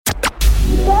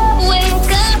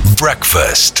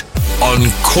Breakfast on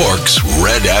Cork's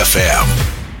Red FM.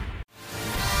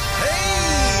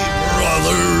 Hey,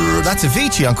 brother. That's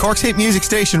Avicii on Cork's hit music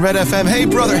station, Red FM. Hey,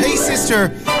 brother. Hey, sister.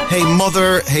 Hey,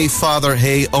 mother. Hey, father.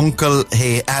 Hey, uncle.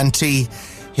 Hey, auntie.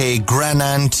 Hey,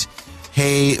 grandaunt.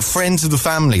 Hey, friends of the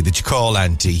family that you call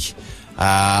auntie.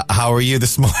 How are you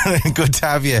this morning? Good to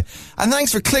have you. And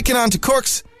thanks for clicking on to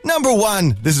Cork's number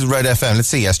one. This is Red FM. Let's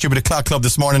see. Stupid O'Clock Club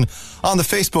this morning on the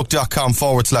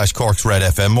facebook.com/Cork's Red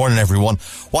FM. Morning, everyone.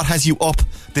 What has you up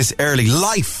this early?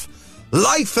 Life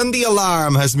and the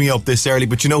alarm has me up this early.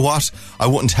 But you know what? I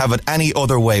wouldn't have it any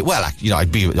other way. Well,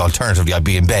 I'd be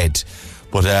in bed.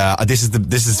 But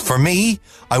this is for me.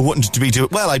 I wouldn't be doing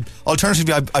well.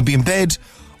 Alternatively, I'd be in bed,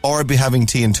 or I'd be having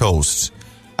tea and toast.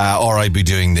 Or I'd be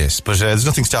doing this. But there's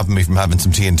nothing stopping me from having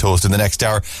some tea and toast in the next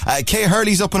hour. Kay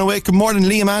Hurley's up and awake. Good morning,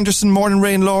 Liam Anderson. Morning,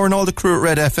 Ray and Laura and all the crew at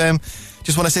Red FM.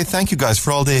 Just want to say thank you, guys,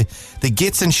 for all the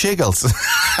gits and shiggles.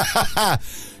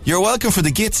 You're welcome for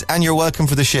the gits and you're welcome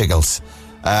for the shiggles.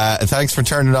 Thanks for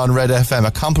turning on Red FM.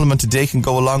 A compliment today can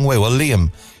go a long way. Well,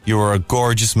 Liam, you are a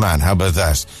gorgeous man. How about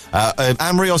that?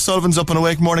 Anne-Marie O'Sullivan's up and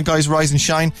awake. Morning, guys. Rise and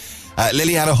shine.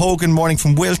 Liliana Hogan, morning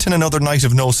from Wilton, another night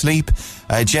of no sleep.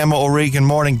 Gemma O'Regan,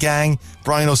 morning gang.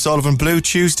 Brian O'Sullivan, Blue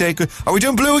Tuesday. Are we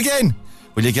doing blue again?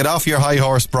 Will you get off your high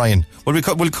horse, Brian? We'll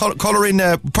colour in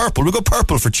purple. We'll go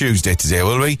purple for Tuesday today,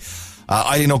 will we?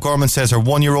 Eileen O'Gorman says her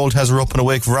 1-year-old has her up and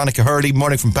awake. Veronica Hurley,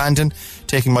 morning from Bandon.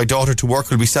 Taking my daughter to work.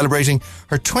 We'll be celebrating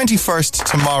her 21st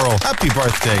tomorrow. Happy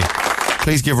birthday.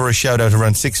 Please give her a shout out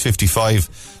around 6:55.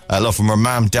 Love from her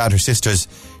mum, dad, her sisters.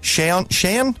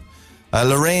 Cheyenne?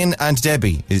 Lorraine and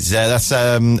Debbie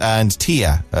and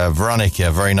Tia, Veronica,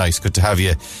 very nice, good to have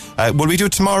you. Will we do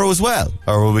it tomorrow as well,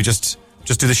 or will we just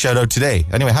do the shout out today?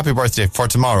 Anyway, happy birthday for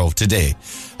tomorrow, today.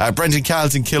 Brendan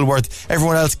Calls in Kilworth,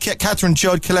 everyone else, Catherine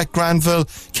Judd, Colette Granville,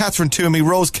 Catherine Toomey,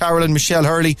 Rose Carolyn, Michelle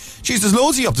Hurley. Jeez, there's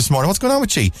loads of you up this morning. What's going on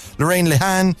with you? Lorraine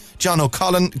Lehan, John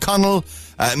O'Connell,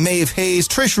 Maeve Hayes,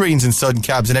 Trish Reens in Sudden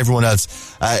Cabs, and everyone else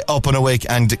up and awake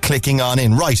and clicking on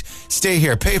in. Right, stay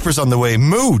here. Papers on the way.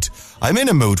 Mood. I'm in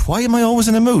a mood. Why am I always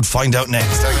in a mood? Find out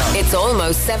next. Hang on. It's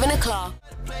almost 7 o'clock.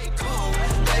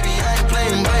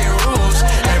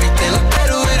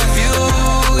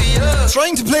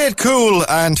 Trying to play it cool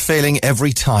and failing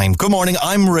every time. Good morning,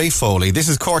 I'm Ray Foley. This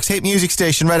is Cork's hit music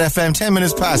station, Red FM, 10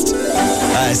 minutes past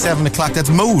 7 o'clock. That's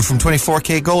Mood from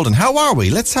 24K Golden. How are we?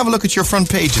 Let's have a look at your front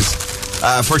pages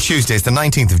for Tuesday. It's the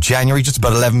 19th of January, just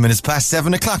about 11 minutes past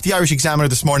 7 o'clock. The Irish Examiner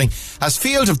this morning has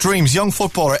Field of Dreams, young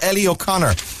footballer Ellie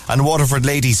O'Connor and Waterford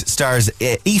ladies stars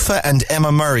Aoife and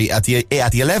Emma Murray at the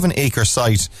 11-acre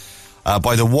site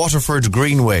by the Waterford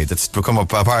Greenway that's become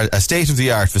a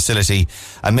state-of-the-art facility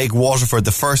and make Waterford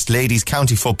the first ladies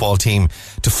county football team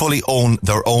to fully own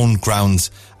their own grounds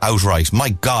outright. My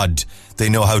God, they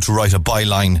know how to write a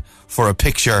byline for a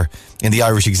picture in the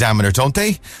Irish Examiner, don't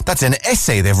they? That's an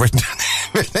essay they've written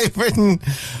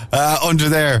under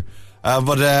there.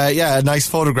 Yeah, a nice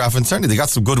photograph, and certainly they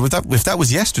got some good with that. If that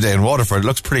was yesterday in Waterford, it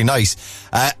looks pretty nice.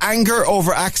 Anger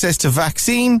over access to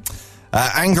vaccine.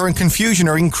 Anger and confusion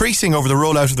are increasing over the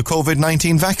rollout of the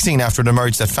COVID-19 vaccine after it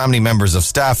emerged that family members of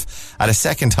staff at a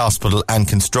second hospital and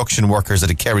construction workers at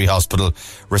a Kerry hospital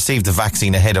received the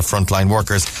vaccine ahead of frontline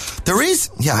workers.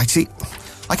 Actually,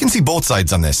 I can see both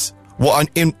sides on this. Well,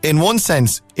 in one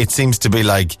sense, it seems to be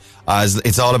like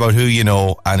it's all about who you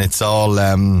know, and it's all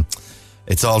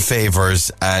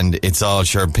favours, and it's all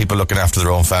people looking after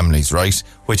their own families, right?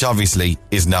 Which obviously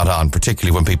is not on,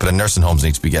 particularly when people in nursing homes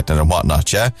need to be getting it and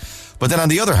whatnot, yeah? But then on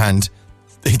the other hand,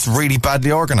 it's really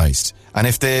badly organised. And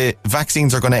if the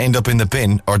vaccines are going to end up in the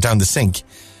bin or down the sink,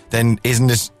 then it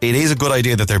is a good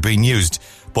idea that they're being used.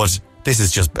 But this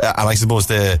is just, and I suppose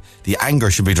the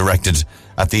anger should be directed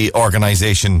at the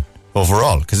organisation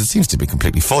overall, because it seems to be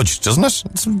completely fudged, doesn't it?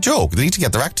 It's a joke. They need to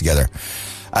get their act together.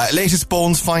 Latest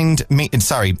bones find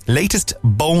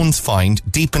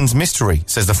deepens mystery,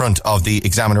 says the front of the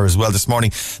Examiner as well this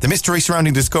morning. The mystery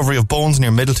surrounding the discovery of bones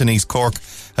near Middleton, East Cork,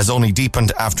 has only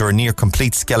deepened after a near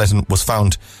complete skeleton was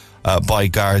found by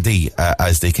Gardaí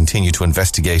as they continue to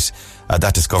investigate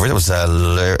that discovery. That was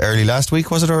early last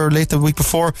week, was it, or late the week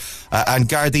before? And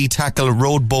Gardaí tackle a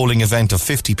road bowling event of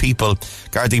 50 people.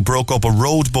 Gardaí broke up a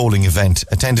road bowling event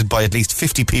attended by at least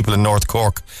 50 people in North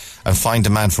Cork and fined a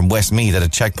man from Westmeath at a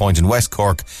checkpoint in West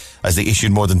Cork as they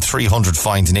issued more than 300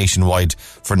 fines nationwide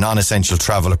for non-essential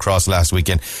travel across last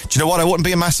weekend. Do you know what? I wouldn't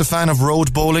be a massive fan of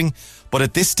road bowling, but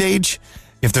at this stage,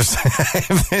 if there's,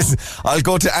 I'll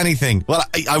go to anything. Well,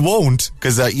 I won't,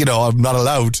 because, I'm not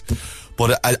allowed,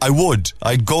 but I would.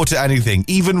 I'd go to anything,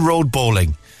 even road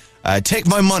bowling. Take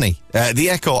my money. The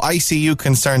Echo, ICU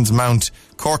concerns mount.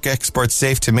 Cork experts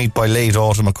safe to meet by late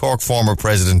autumn. A Cork former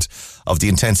president of the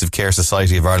Intensive Care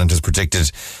Society of Ireland has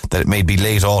predicted that it may be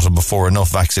late autumn before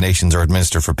enough vaccinations are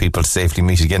administered for people to safely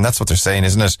meet again. That's what they're saying,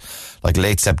 isn't it? Like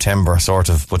late September, sort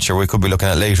of. But sure, we could be looking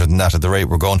at later than that at the rate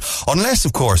we're going. Unless,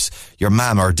 of course, your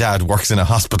mum or dad works in a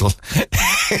hospital.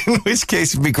 In which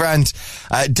case it'd be grand.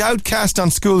 Doubt cast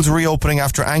on schools reopening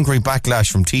after angry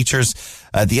backlash from teachers.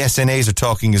 The SNAs are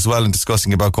talking as well and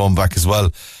discussing about going back as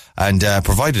well. And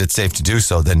provided it's safe to do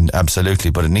so, then absolutely.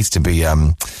 But it needs to be...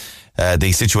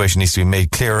 the situation needs to be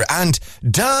made clearer. And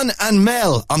Don and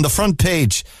Mel on the front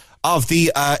page of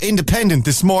the Independent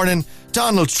this morning.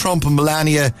 Donald Trump and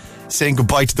Melania saying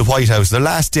goodbye to the White House. Their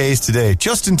last days today.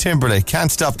 Justin Timberlake,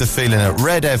 Can't Stop the Feeling at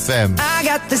Red FM. I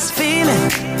got this feeling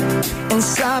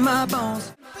inside my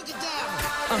bones.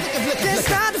 Can't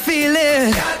stop the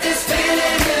feeling. Got this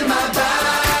feeling in my body.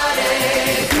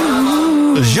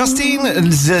 Justine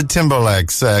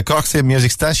Timberlake's Cork's Hit Music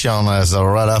Station as a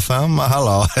Red FM.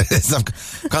 Hello.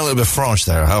 I've got a little bit French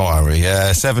there. How are we?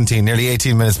 17, nearly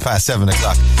 18 minutes past 7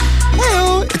 o'clock.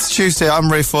 Well, it's Tuesday. I'm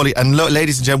Ray Foley. And look,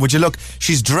 ladies and gentlemen, would you look?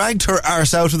 She's dragged her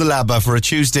arse out of the lab for a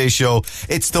Tuesday show.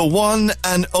 It's the one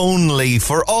and only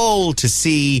for all to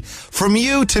see. From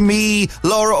you to me,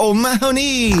 Laura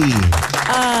O'Mahony.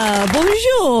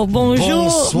 Bonjour.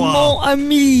 Bonsoir. Mon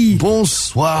ami.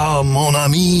 Bonsoir, mon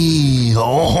ami.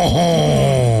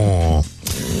 Oh.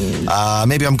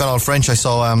 Maybe I'm gone all French. I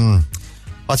saw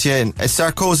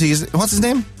Sarkozy. What's his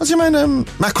name? What's your man?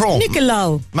 Macron.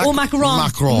 Nicolau.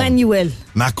 Macron. Manuel.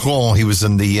 Macron. He was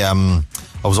in the. I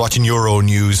was watching Euro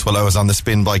News while I was on the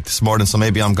spin bike this morning. So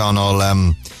maybe I'm gone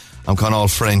all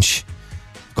French.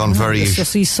 Gone very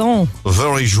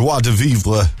joie de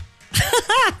vivre.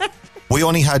 We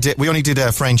only did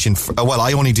French in.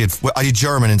 I did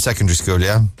German in secondary school.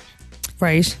 Yeah.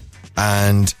 Right.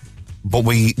 But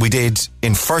we did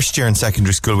in first year in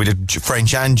secondary school, we did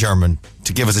French and German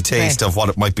to give us a taste of what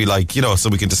it might be like, so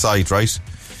we can decide, right?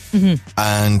 Mm-hmm.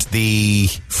 And the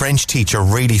French teacher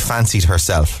really fancied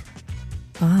herself.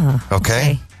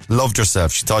 Okay. Loved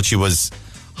herself. She thought she was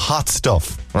hot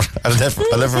stuff. I'll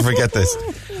never forget this.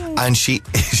 And she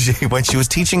when she was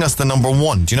teaching us the number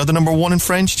one. Do you know the number one in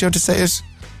French? Do you know how to say it?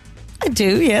 I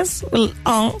do, yes. Well,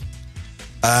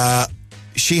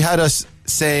 she had us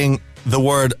saying the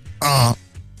word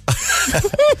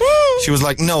She was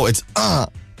like, no, it's and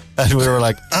we were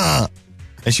like, and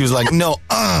she was like, no,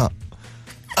 and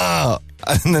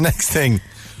the next thing,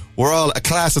 we're all a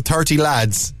class of 30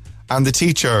 lads and the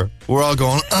teacher, we're all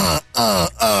going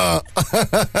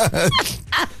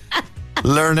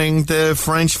learning the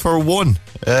French for one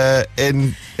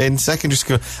in secondary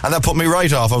school, and that put me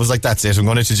right off. I was like, that's it, I'm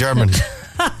going into German.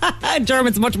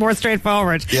 German's much more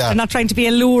straightforward. Yeah. I'm not trying to be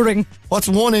alluring. What's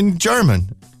one in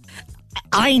German?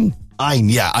 Ein.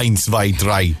 Yeah. 1, 2,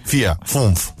 3, 4,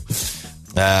 5.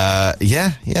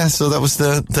 Yeah. So that was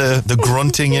the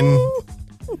grunting and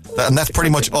that's pretty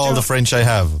much all the French I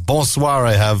have. Bonsoir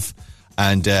I have,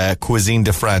 and cuisine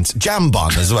de France.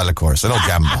 Jambon as well, of course. I know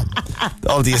jambon.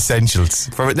 All the essentials.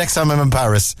 For next time I'm in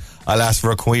Paris, I'll ask for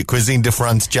a cuisine de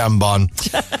France jambon.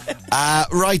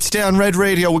 Right, stay on Red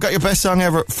Radio. We've got your best song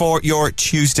ever for your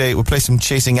Tuesday. We'll play some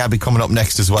Chasing Abby coming up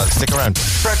next as well. Stick around.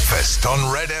 Breakfast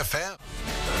on Red FM.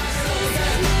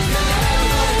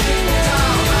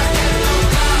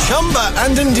 Chumba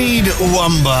and indeed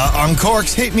Wamba on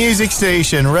Cork's hit music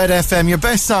station, Red FM. Your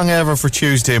best song ever for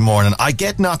Tuesday morning. I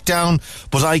get knocked down,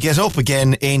 but I get up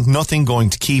again. Ain't nothing going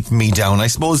to keep me down. I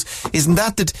suppose, isn't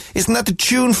that the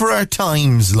tune for our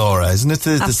times, Laura? Isn't it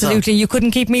the Absolutely. song? You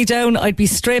couldn't keep me down. I'd be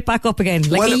straight back up again,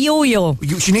 like a yo-yo.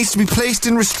 She needs to be placed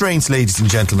in restraints, ladies and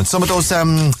gentlemen. Some of those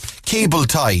cable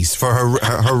ties for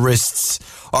her wrists.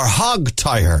 Or hog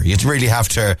tie her. You'd really have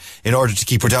to, in order to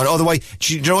keep her down. Otherwise,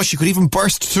 she could even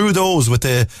burst through those with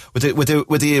enough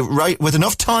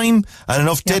time and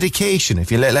enough dedication. If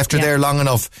you left her there long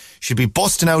enough, she'd be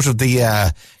busting out of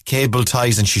the cable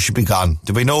ties and she should be gone.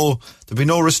 There'd be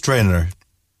no restraining her.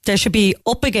 There should be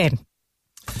up again.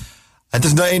 And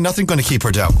there's nothing going to keep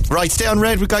her down. Right, stay on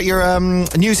Red. We've got your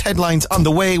news headlines on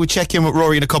the way. We'll check in with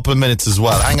Rory in a couple of minutes as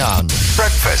well. Hang on.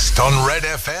 Breakfast on Red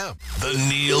FM. The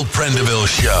Neil Prendeville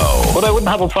Show. But I wouldn't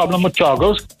have a problem with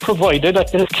joggers, provided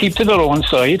that they keep to their own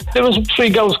side. There was 3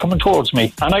 girls coming towards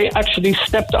me, and I actually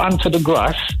stepped onto the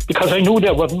grass because I knew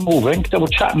they weren't moving. They were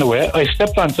chatting away. I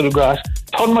stepped onto the grass,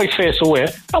 turned my face away,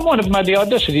 and one of them had the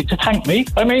audacity to thank me.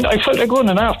 I mean, I felt like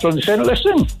running after and saying,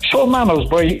 listen, show manners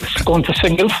by going to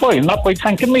single file, not by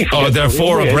thanking me for it. Oh, they're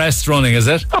 4 abreast running, is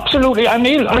it? Absolutely. And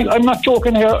Neil, I'm not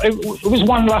joking here. It was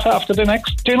one lap after the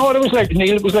next. Do you know what it was like,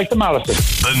 Neil? It was like the marathon.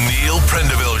 The Neil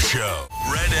Prendeville Show.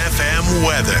 Red FM.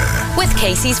 weather. With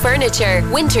Casey's Furniture.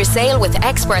 Winter sale with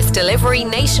express delivery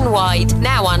nationwide.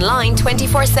 Now online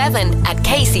 24/7 at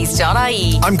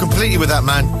caseys.ie. I'm completely with that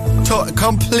man.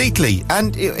 Completely.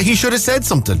 And he should have said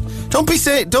something. Don't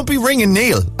be ringing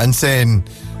Neil and saying,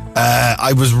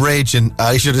 I was raging.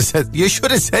 You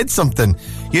should have said something.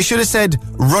 You should have said,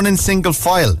 run in single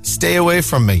file. Stay away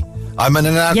from me. I'm in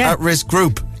an at-risk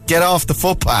group. Get off the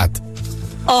footpath.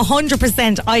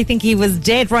 100%. I think he was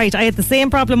dead right. I had the same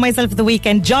problem myself at the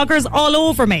weekend. Joggers all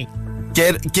over me.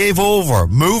 Give over.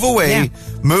 Move away.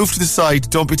 Move to the side.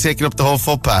 Don't be taking up the whole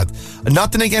footpath.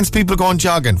 Nothing against people going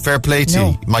jogging. Fair play to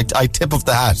you. I tip of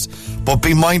the hat. But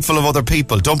be mindful of other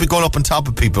people. Don't be going up on top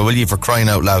of people, will you, for crying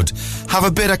out loud. Have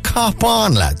a bit of cop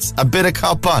on, lads. A bit of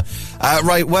cop on.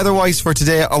 Right, weather-wise for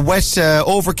today, a wet,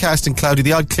 overcast and cloudy,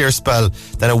 the odd clear spell,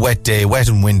 then a wet day, wet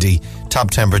and windy.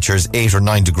 Top temperatures 8 or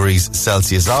 9 degrees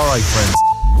Celsius. All right, friends.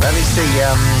 Let me see.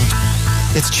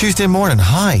 It's Tuesday morning.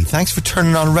 Hi. Thanks for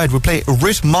turning on Red. We'll play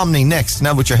Rit Momney next,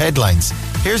 now with your headlines.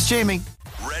 Here's Jamie.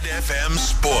 Red FM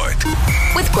Sport.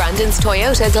 With Grandin's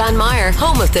Toyota Glanmire,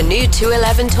 home of the new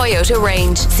 211 Toyota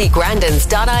range. See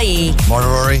grandins.ie. Morning,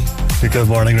 Rory. Good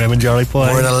morning, Raymond. Jolly boy.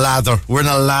 We're in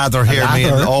a lather here,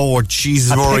 man. Oh,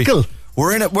 Jesus, Rory. Pickle.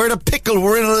 We're in a pickle.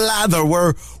 We're in a lather.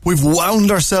 We've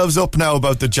wound ourselves up now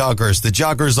about the joggers. The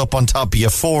joggers up on top of you,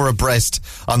 4 abreast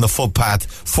on the footpath,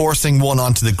 forcing one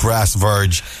onto the grass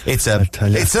verge. It's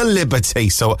a liberty.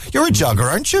 So you're a jogger,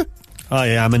 aren't you? I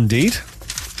am indeed.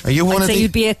 Are you one I'd say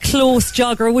you'd be a close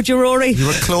jogger, would you, Rory?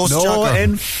 You're a close jogger. No,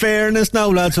 in fairness now,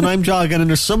 lads, when I'm jogging and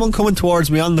there's someone coming towards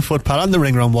me on the footpath, on the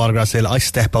ring around Watergrass Hill, I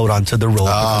step out onto the road.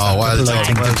 Oh, well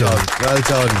done.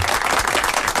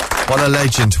 What a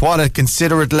legend. What a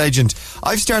considerate legend.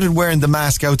 I've started wearing the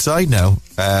mask outside now.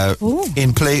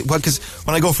 In play. Well, because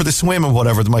when I go for the swim or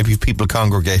whatever, there might be people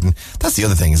congregating. That's the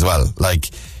other thing as well. Like,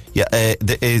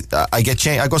 I get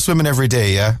changed. I go swimming every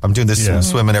day, I'm doing this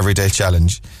swimming every day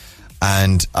challenge.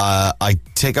 And I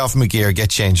take off my gear, get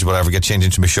changed, whatever, get changed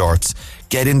into my shorts,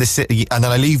 get in the sea, and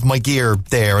then I leave my gear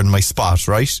there in my spot,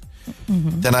 right?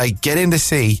 Mm-hmm. Then I get in the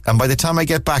sea, and by the time I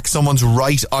get back, someone's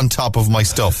right on top of my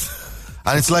stuff.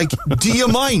 And it's like, do you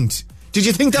mind? Did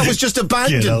you think that was just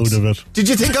abandoned? Get out of it. Did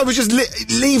you think I was just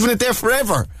leaving it there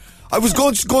forever? I was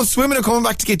going swimming and coming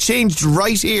back to get changed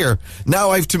right here. Now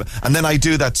I have to... And then I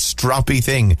do that stroppy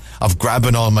thing of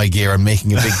grabbing all my gear and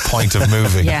making a big point of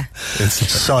moving. Yeah. It's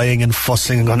sighing and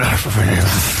fussing and going...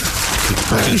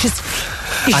 You should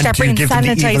start bringing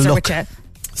sanitizer with you.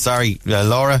 Sorry,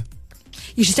 Laura?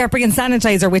 You should start bringing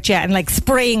sanitizer with you and like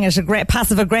spraying it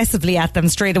passive-aggressively at them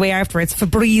straight away afterwards,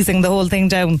 Febrezing the whole thing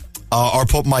down. Or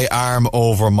put my arm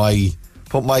over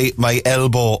put my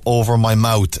elbow over my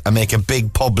mouth and make a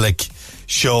big public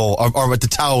show, or with the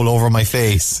towel over my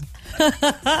face. or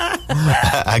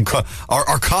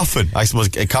coughing. I suppose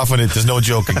coughing, there's no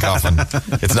joke in coughing.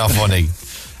 It's not funny.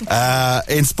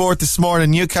 In sport this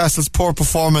morning, Newcastle's poor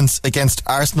performance against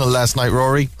Arsenal last night,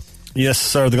 Rory. Yes,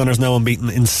 sir. The Gunners now unbeaten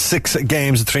in 6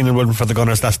 games. A 3-0 win for the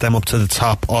Gunners. That's them up to the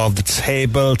top of the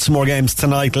table. 2 more games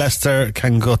tonight. Leicester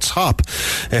can go top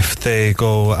if they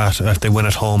win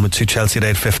at home to Chelsea at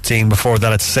 8:15. Before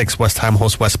that, at 6, West Ham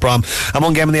host West Brom. And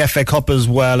 1 game in the FA Cup as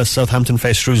well, as Southampton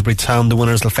face Shrewsbury Town. The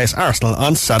winners will face Arsenal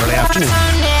on Saturday afternoon.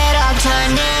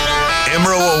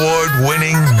 Imro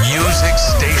Award-winning Music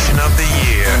Station of the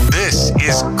Year. This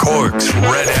is Cork's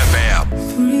Red FM.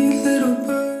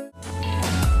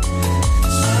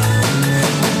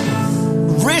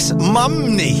 Rit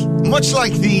Momney, much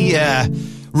like the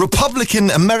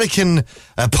Republican American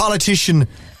politician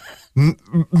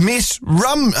Mitt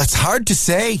Romney. It's hard to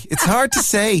say.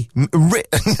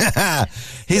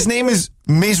 His name is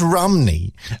Mitt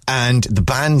Romney, and the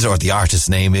band or the artist's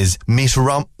name is Rit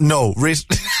Momney.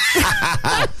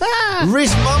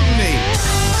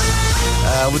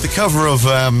 With the cover of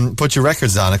Put Your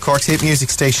Records On, a Cork's hit music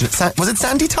station. Was it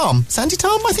Sandy Tom? Sandy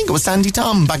Tom? I think it was Sandy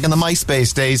Tom back in the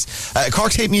MySpace days.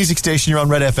 Cork's hit music station, you're on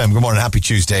Red FM. Good morning, happy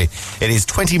Tuesday. It is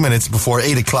 20 minutes before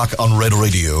 8 o'clock on Red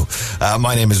Radio.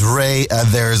 My name is Ray, and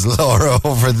there's Laura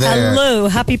over there. Hello,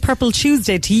 happy Purple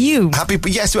Tuesday to you.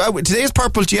 Yes, today is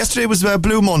Purple. Yesterday was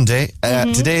Blue Monday.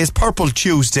 Today is Purple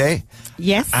Tuesday.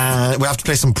 Yes. We have to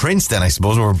play some Prince then, I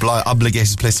suppose. We're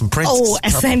obligated to play some Prince. Oh,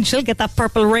 essential. Get that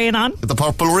Purple Rain on. Get the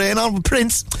Purple Rain on with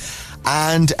Prince.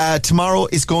 And tomorrow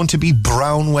is going to be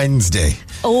Brown Wednesday.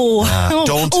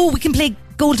 We can play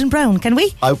Golden Brown, can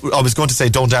we? I was going to say,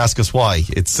 don't ask us why.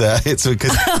 It's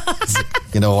because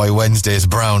why Wednesday is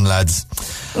brown, lads.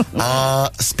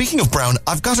 Speaking of brown,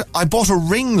 I bought a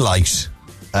ring light.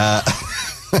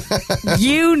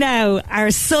 You now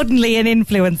are suddenly an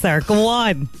influencer. Go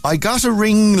on. I got a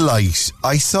ring light.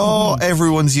 I saw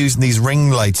everyone's using these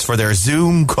ring lights for their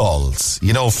Zoom calls,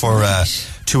 you know, for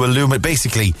to illuminate.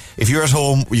 Basically, if you're at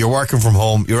home, you're working from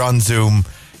home, you're on Zoom,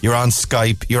 you're on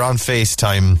Skype, you're on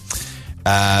FaceTime,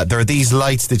 there are these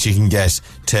lights that you can get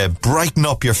to brighten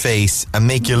up your face and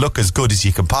make you look as good as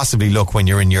you can possibly look when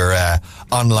you're in your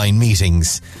online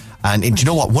meetings. And do you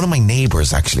know what? One of my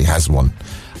neighbours actually has one.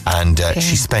 And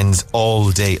she spends all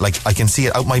day, like I can see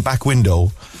it out my back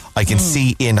window. I can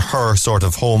see in her sort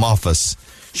of home office,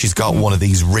 she's got one of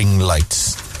these ring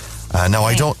lights. Now,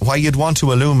 I don't, why you'd want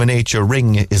to illuminate your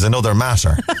ring is another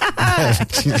matter. I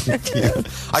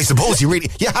suppose you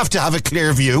have to have a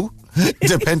clear view,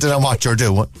 depending on what you're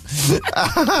doing.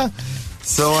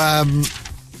 So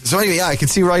anyway, yeah, I can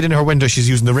see right in her window she's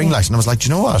using the ring light. And I was like, do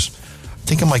you know what? I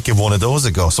think I might give one of those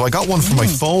a go. So I got one for my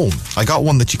phone. I got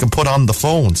one that you can put on the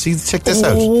phone. See, check this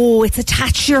out. Oh, it's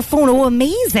attached to your phone. Oh,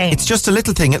 amazing. It's just a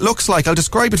little thing. It looks like, I'll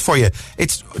describe it for you.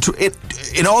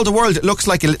 In all the world, it looks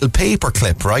like a little paper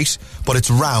clip, right? But it's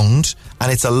round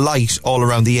and it's a light all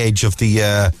around the edge of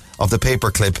the paper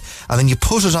clip. And then you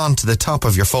put it onto the top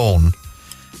of your phone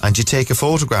and you take a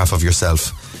photograph of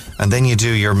yourself. And then you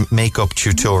do your makeup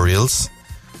tutorials.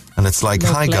 And it's like,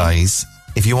 Lovely. Hi guys.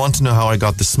 If you want to know how I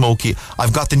got the smoky,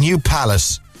 I've got the new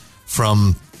palette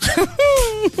from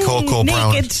Cocoa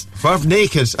Brown. Naked.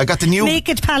 I got the new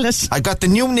naked palette. I got the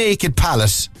new naked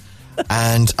palette,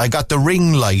 and I got the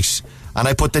ring light, and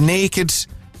I put the naked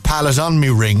palette on me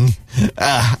ring,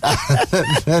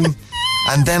 and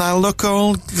then I'll look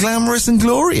all glamorous and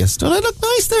glorious. Don't I look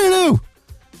nice there now?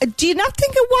 Do you not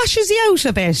think it washes you out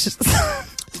a bit?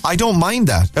 I don't mind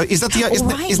that. Isn't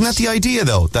that the idea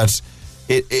though? That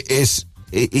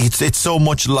it's so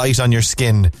much light on your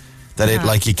skin that it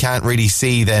like you can't really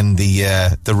see then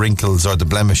the wrinkles or the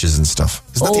blemishes and stuff.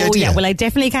 Isn't that the idea? Yeah, well I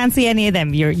definitely can't see any of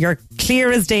them. You're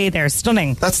clear as day there,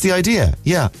 stunning. That's the idea.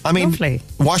 Yeah. I mean, Lovely.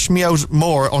 Wash me out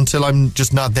more until I'm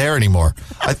just not there anymore.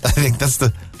 I think that's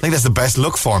the best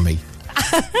look for me.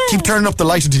 Keep turning up the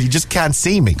light until you just can't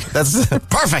see me. That's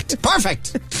perfect.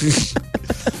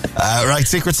 Right,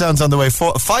 Secret Sound's on the way.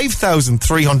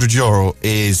 €5,300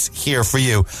 is here for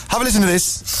you. Have a listen to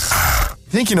this.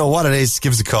 Think you know what it is?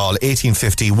 Give us a call.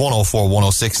 1850 104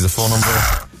 106 is the phone number.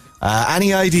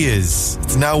 Any ideas?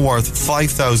 It's now worth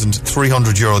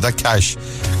 €5,300. That cash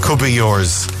could be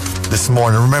yours this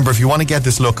morning. Remember, if you want to get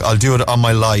this look, I'll do it on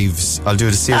my lives. I'll do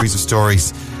a series of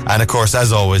stories. And of course,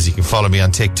 as always, you can follow me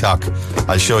on TikTok.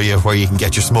 I'll show you where you can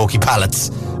get your smoky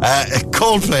palettes.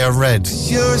 Coldplay on Red.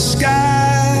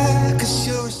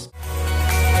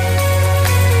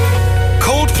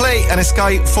 Coldplay and a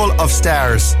sky full of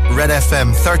stars. Red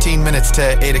FM, 13 minutes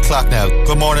to 8 o'clock now.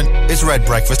 Good morning. It's Red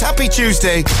Breakfast. Happy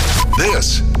Tuesday.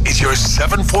 This is your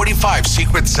 7:45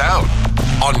 Secret Sound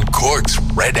on Cork's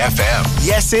Red FM.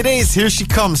 Yes, it is. Here she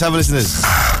comes. Have a listen to this.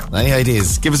 Any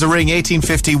ideas? Give us a ring.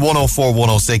 1850 104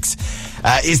 106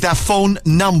 is that phone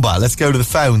number. Let's go to the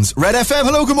phones. Red FM.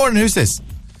 Hello. Good morning. Who's this?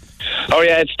 Oh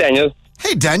yeah, it's Daniel.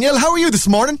 Hey Daniel. How are you this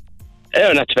morning?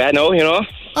 Oh, not too bad. No, you know.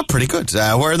 I'm pretty good.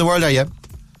 Where in the world are you?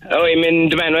 Oh, I'm in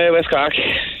Banuary, West Cork.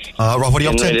 Rob, what are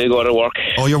you up to? Ready to go to work.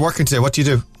 Oh, you're working today. What do you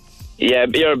do? Yeah,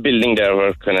 you're building there.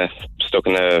 We're kind of stuck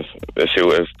in a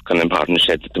few kind of important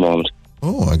sheds at the moment.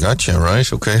 Oh, I got you.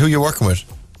 Right. Okay. Who are you working with?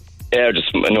 Yeah,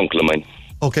 just an uncle of mine.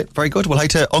 Okay, very good. Well, hi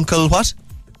to Uncle what?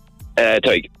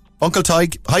 Tig. Uncle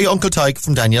Tig. Hi, Uncle Tig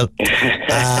from Daniel.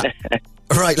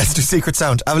 Right, let's do Secret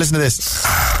Sound. Have a listen to this.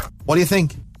 What do you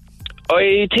think?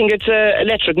 I think it's an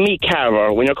electric meat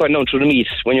carver when you're cutting down through the meat,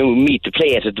 when you meat the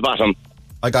plate at the bottom.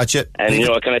 I got you. And, you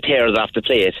know, it kind of tears off the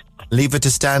plate. Leave it to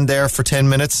stand there for 10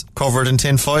 minutes, covered in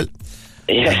tin foil.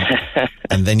 Yeah.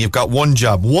 And then you've got one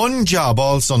job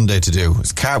all Sunday to do.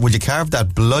 Will you carve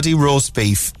that bloody roast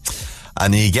beef?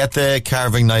 And you get the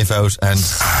carving knife out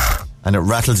and it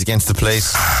rattles against the plate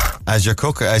as you're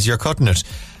cutting it.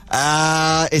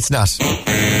 It's not.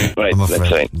 Right, I'm afraid. that's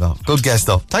fine. No. Good guess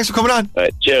though. Thanks for coming on.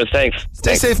 Right, cheers, thanks.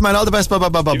 Stay safe, man. All the best. Bye.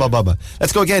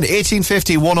 Let's go again.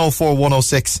 1850 104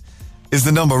 106 is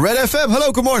the number. Red FM.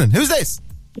 Hello, good morning. Who's this?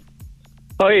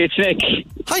 Hi, it's Nick.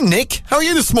 Hi, Nick. How are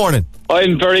you this morning?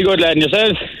 I'm very good, lad. And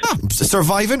yourself?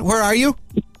 Surviving. Where are you?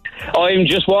 I'm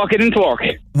just walking into work.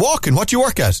 Walking? What do you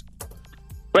work at?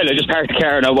 Well, I just parked the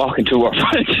car and I'm walking to work.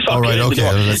 All right, okay.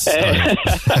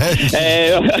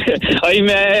 I'm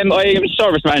a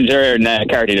service manager in a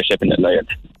car dealership in Lion.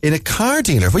 In a car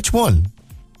dealer? Which one?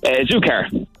 Zoocar.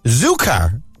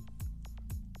 Zoocar?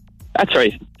 That's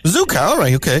right. Zoo car, all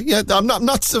right, okay. Yeah,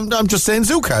 I'm just saying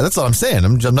zoo car. That's all I'm saying.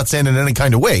 I'm not saying it in any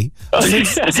kind of way. We're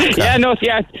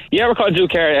called zoo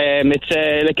car. It's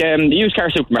like a used car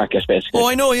supermarket, basically. Oh,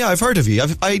 I know. Yeah, I've heard of you.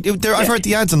 I've heard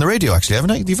the ads on the radio. Actually,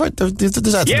 haven't I? You've heard there's ads on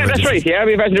the radio. Yeah, that's right. Yeah,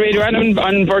 we've had the radio and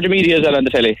on Virgin Media as well on the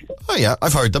telly. Oh yeah,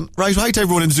 I've heard them. Right, hi to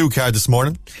everyone in zoo car this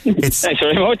morning. Thanks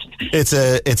very much. It's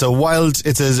a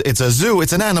zoo.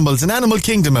 It's an animal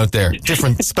kingdom out there.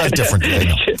 Different, spelled differently. I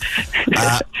know.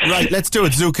 Right, let's do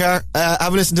it. Zoo car.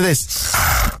 Have a listen to this.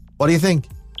 What do you think?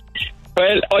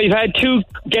 Well, I've had 2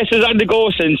 guesses on the go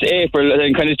since April,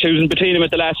 and kind of choosing between them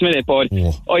at the last minute. But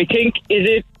I think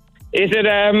is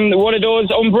it one of those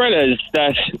umbrellas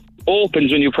that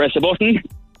opens when you press a button?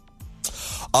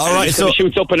 All right, so it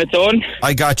shoots up on its own.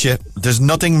 I got you. There's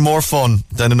nothing more fun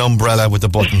than an umbrella with a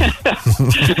button.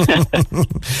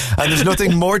 And there's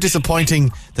nothing more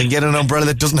disappointing than getting an umbrella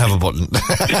that doesn't have a button.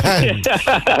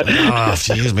 Oh,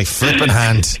 she used my flipping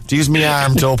hand. She used my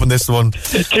arm to open this one.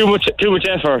 Too much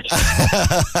effort.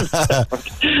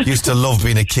 Used to love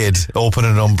being a kid,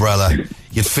 opening an umbrella.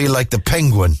 You'd feel like the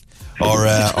Penguin. Or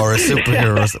a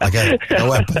superhero, like a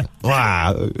weapon.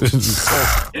 Wow.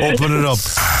 Open it up.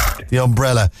 The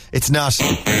umbrella. It's not.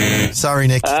 Sorry,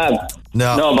 Nick.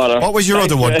 No bother. What was your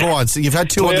other one? Go on. So you've had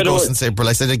 2 on the go since April.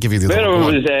 I said I'd give you the other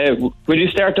one. Was when you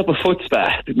start up a foot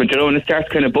spa, but when it starts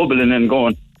kind of bubbling and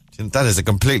going. That is a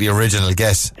completely original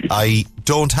guess. I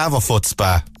don't have a foot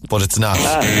spa, but it's not.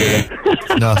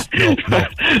 No.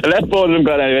 Let's both of them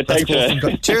go anyway. Thanks,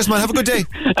 Cheers, man. Have a good day.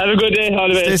 Have a good day. All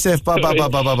the best. Stay safe. Bye.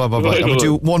 I'm going to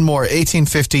do one more.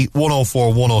 1850 104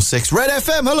 106. Red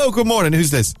FM. Hello. Good morning. Who's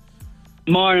this?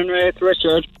 Morning, Ray. It's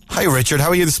Richard. Hi, Richard. How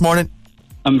are you this morning?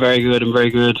 I'm very good.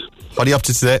 What are you up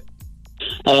to today?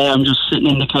 I'm just sitting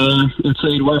in the car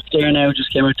outside work there now.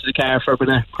 Just came out to the car for a bit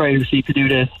of privacy to do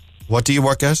this. What do you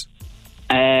work at?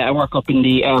 I work up in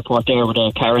the airport there with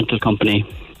a car rental company.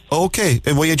 Okay.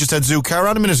 Well, you just had Zoo Car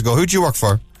on a minute ago. Who do you work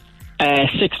for?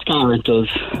 6 car rentals.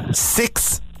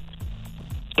 6?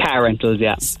 Car rentals,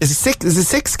 yeah. Is it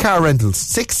 6 car rentals?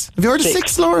 6? Have you heard of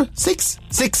 6, Laura? 6?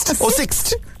 Oh,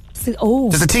 6. Oh.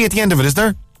 There's a T at the end of it, is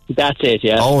there? That's it,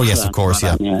 yeah. Oh, yes, of course,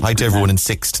 yeah. Hi to everyone in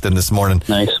 6th then this morning.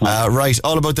 Nice. Right,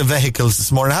 all about the vehicles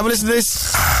this morning. Have a listen to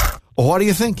this. What do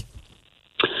you think?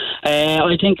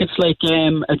 I think it's like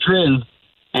a drill.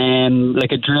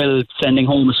 Like a drill sending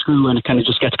home a screw and it kind of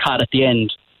just gets caught at the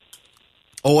end.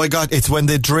 Oh, it's when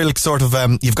the drill sort of,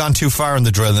 you've gone too far in the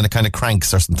drill and it kind of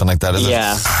cranks or something like that, is it?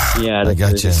 Yeah. I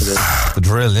got you. The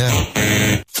drill,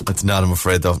 yeah. It's not, I'm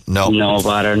afraid, though. No. No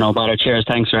bother. Cheers,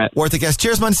 thanks, Rat. Worth a guess.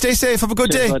 Cheers, man. Stay safe. Have a good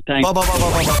day. Bud, thanks. Bye.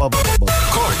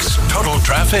 Cork's Total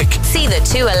Traffic. See the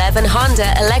 211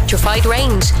 Honda electrified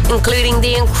range, including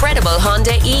the incredible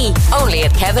Honda E, only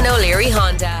at Kevin O'Leary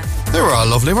Honda. They were all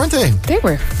lovely, weren't they? They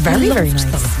were very, very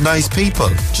nice. Nice people.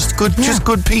 Just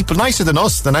good people. Nicer than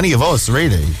us, than any of us,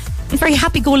 really. Very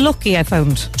happy-go-lucky, I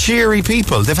found. Cheery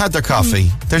people. They've had their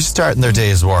coffee. They're starting their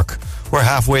day's work. We're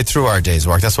halfway through our day's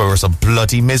work. That's why we're so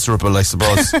bloody miserable, I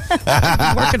suppose.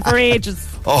 Working for ages.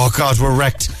 Oh, God, we're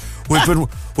wrecked. We've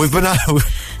been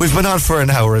on for an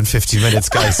hour and 50 minutes,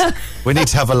 guys. We need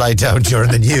to have a lie down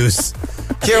during the news.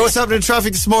 Ciara, what's happening in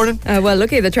traffic this morning? Well,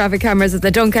 looking at the traffic cameras at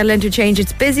the Dunkeld interchange,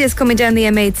 it's busiest coming down the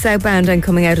M8 southbound and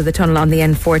coming out of the tunnel on the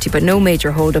N40, but no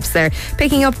major hold-ups there.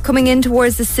 Picking up coming in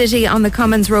towards the city on the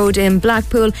Commons Road in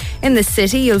Blackpool. In the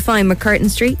city, you'll find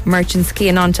McCurtain Street, Merchants Quay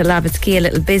and on to Lavitt's Quay, a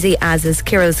little busy, as is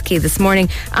Kirrill's Quay this morning,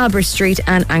 Albert Street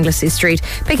and Anglesey Street.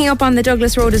 Picking up on the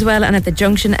Douglas Road as well and at the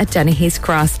junction at Dennehy's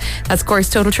Cross. That's Cork's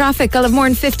Total Traffic. I'll have more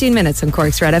in 15 minutes on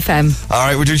Cork's Red FM. All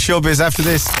right, we're doing showbiz after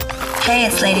this. Hey,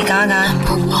 it's Lady Gaga.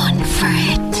 #1 for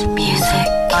hit music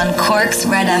on Cork's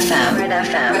Red FM. Red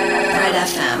FM. Red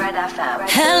FM. Red FM.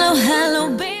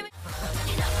 Hello, baby.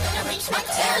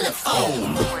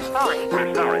 Telephone.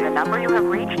 We're sorry. The number you have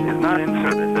reached is not in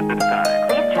service at this time.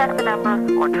 Please check the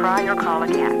number or try your call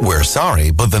again. We're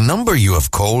sorry, but the number you have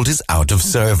called is out of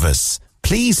service.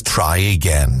 Please try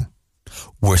again.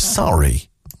 We're sorry,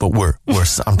 but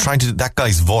I'm trying to do that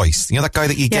guy's voice. You know that guy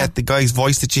that you get, the guy's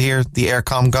voice that you hear, the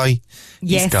aircom guy?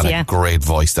 Yes, He's got a great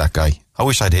voice, that guy. I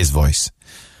wish I had his voice.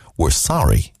 We're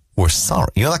sorry. You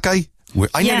know that guy?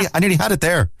 I nearly had it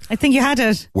there. I think you had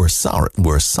it. We're sorry.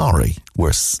 We're sorry.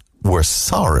 We're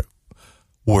sorry.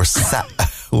 We're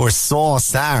so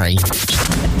sorry.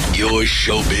 Your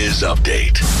showbiz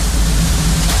update.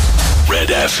 Red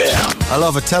FM. I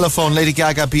love it. Telephone, Lady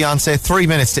Gaga, Beyonce, 3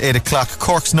 minutes to 8 o'clock.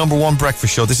 Cork's #1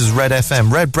 breakfast show. This is Red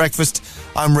FM. Red Breakfast.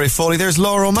 I'm Ray Foley. There's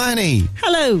Laura O'Mahony.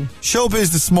 Hello.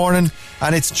 Showbiz this morning,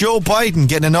 and it's Joe Biden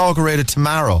getting inaugurated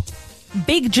tomorrow.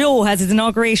 Big Joe has his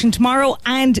inauguration tomorrow,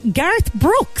 and Garth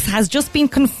Brooks has just been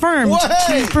confirmed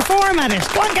to perform at it.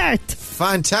 Go on, Garth.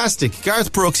 Fantastic.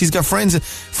 Garth Brooks, he's got friends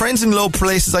in low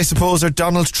places, I suppose, are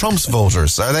Donald Trump's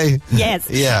voters, are they? Yes.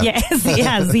 Yeah. Yes, he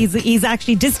has. He's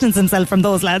actually distanced himself from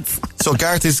those lads. So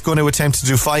Garth is going to attempt to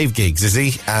do 5 gigs, is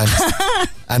he?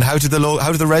 And how do the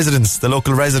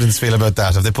local residents feel about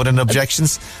that? Have they put in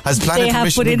objections? Has planning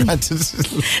permission been granted?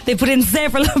 They put in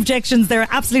several objections. They're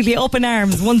absolutely up in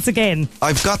arms once again.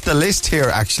 I've got the list here,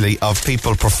 actually, of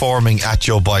people performing at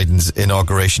Joe Biden's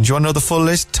inauguration. Do you want to know the full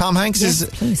list? Tom Hanks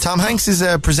is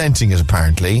presenting it,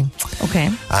 apparently. Okay.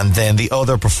 And then the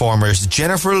other performers,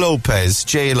 Jennifer Lopez,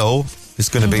 J-Lo, is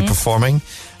going to be performing.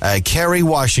 Kerry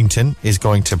Washington is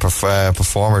going to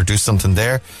perform or do something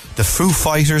there. The Foo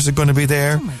Fighters are going to be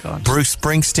there. Oh my God. Bruce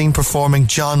Springsteen performing.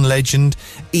 John Legend.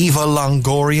 Eva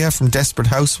Longoria from Desperate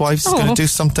Housewives is going to do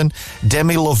something.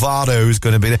 Demi Lovato is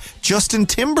going to be there. Justin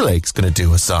Timberlake's going to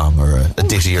do a song or a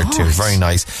ditty or two. Very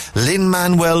nice.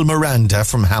 Lin-Manuel Miranda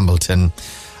from Hamilton.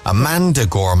 Amanda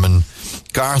Gorman.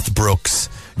 Garth Brooks.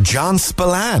 John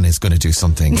Spillane is going to do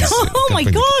something. Oh my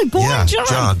God, go on,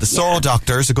 John. The Saw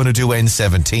Doctors are going to do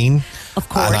N17. Of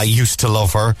course. And I used to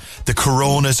love her. The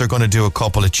Coronas are going to do a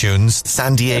couple of tunes. The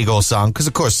San Diego song, because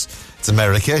of course it's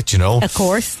America, you know. Of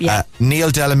course, yeah.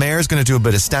 Neil Delamere is going to do a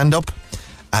bit of stand-up.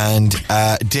 And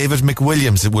David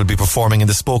McWilliams will be performing in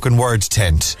the spoken word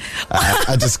tent.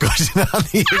 A discussion on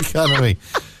the economy.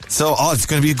 So, it's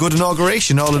going to be a good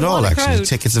inauguration, all in all, actually. Crowd.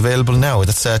 Tickets available now.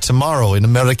 That's tomorrow in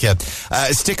America.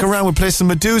 Stick around, we'll play some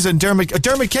Medusa and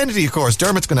Dermot Kennedy, of course.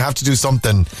 Dermot's going to have to do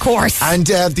something. Of course. And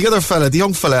the other fella, the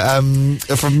young fella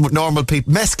from Normal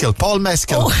People, Paul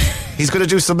Mescal. He's going to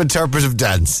do some interpretive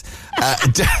dance.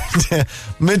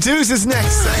 Medusa's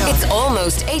next. It's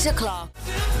almost 8 o'clock.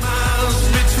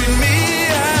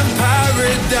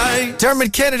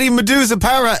 Dermot Kennedy, Medusa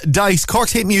Paradise,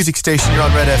 Cork's hit music station. You're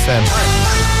on Red FM.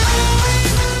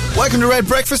 Welcome to Red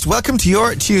Breakfast. Welcome to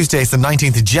your Tuesday. It's the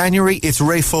 19th of January. It's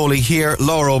Ray Foley here.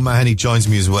 Laura O'Mahony joins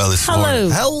me as well this morning.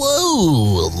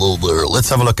 Hello there. Let's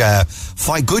have a look at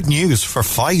good news for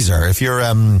Pfizer.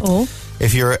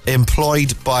 If you're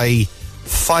employed by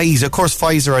Pfizer, of course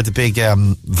Pfizer are the big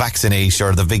vaccinator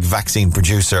or the big vaccine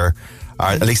producer.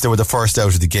 At least they were the first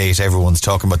out of the gate. Everyone's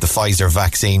talking about the Pfizer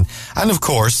vaccine. And of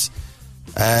course,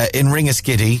 in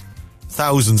Ringaskiddy,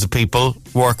 thousands of people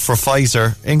work for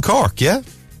Pfizer in Cork, yeah?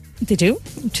 They do,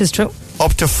 which is true.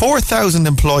 Up to 4,000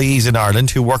 employees in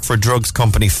Ireland who work for drugs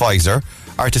company Pfizer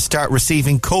are to start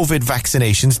receiving COVID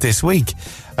vaccinations this week.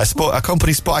 I suppose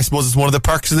it's one of the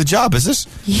perks of the job, is it?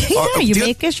 Yeah, you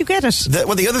make it, you get it.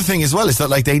 The other thing as well is that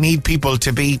they need people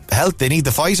to be healthy. They need the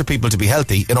Pfizer people to be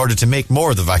healthy in order to make more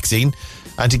of the vaccine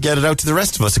and to get it out to the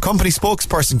rest of us. A company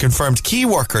spokesperson confirmed key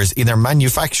workers in their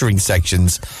manufacturing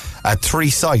sections at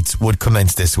 3 sites would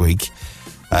commence this week.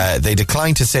 They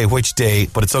declined to say which day,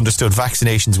 but it's understood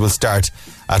vaccinations will start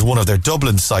at one of their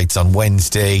Dublin sites on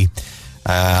Wednesday.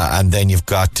 And then you've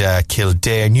got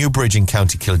Kildare, Newbridge in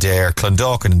County Kildare,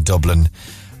 Clondalkin in Dublin,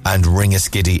 and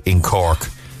Ringaskiddy in Cork.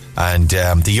 And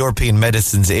the European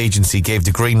Medicines Agency gave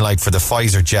the green light for the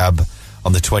Pfizer jab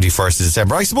on the 21st of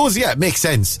December. I suppose, it makes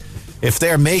sense. If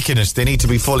they're making it, they need to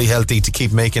be fully healthy to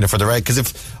keep making it for the right. Because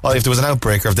if there was an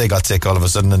outbreak or if they got sick all of a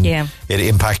sudden and it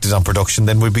impacted on production,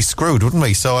 then we'd be screwed, wouldn't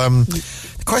we? So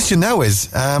the question now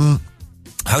is, how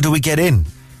do we get in?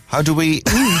 How do we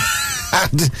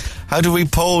how do we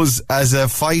pose as a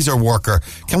Pfizer worker?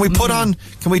 Can we put on?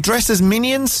 Can we dress as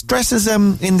minions? Dress as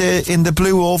in the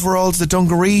blue overalls, the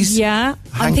dungarees? Yeah,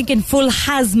 I'm thinking full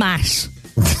hazmat.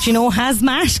 Do you know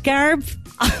hazmat garb?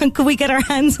 Could we get our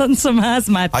hands on some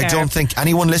hazmat garb? I don't think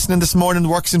anyone listening this morning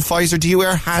works in Pfizer. Do you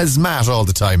wear hazmat all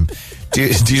the time? Do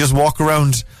you just walk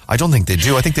around? I don't think they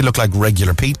do. I think they look like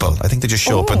regular people. I think they just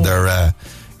show up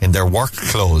in their work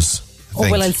clothes.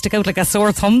 Well, I'll stick out like a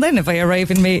sore thumb then if I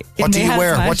arrive in me. What do you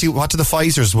wear? What do the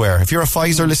Pfizers wear? If you're a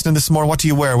Pfizer listening this morning, what do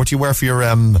you wear? What do you wear for your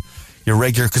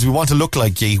regular? Because we want to look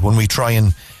like ye when we try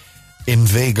and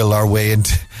inveigle our way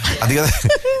into. And the other.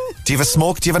 Do you have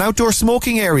Do you have an outdoor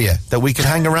smoking area that we can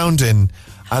hang around in?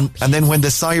 And then when the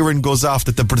siren goes off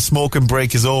that the smoking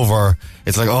break is over,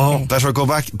 it's like, better go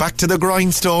back to the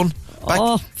grindstone.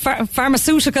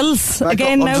 Pharmaceuticals back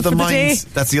again now for the mines. day.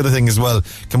 That's the other thing as well.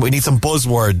 We need some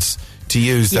buzzwords to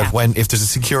use that if there's a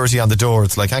security on the door,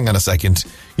 it's like, hang on a second,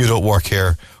 you don't work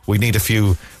here. We need a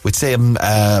few. We'd say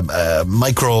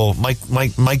microbes.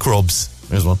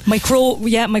 There's one.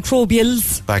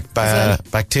 Microbials.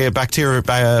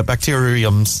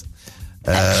 Bacteriums.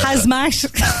 Hazmat.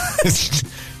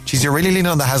 Jeez, you're really leaning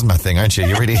on the hazmat thing, aren't you?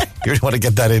 You really want to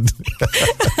get that in.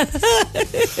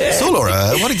 So, Laura,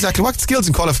 what skills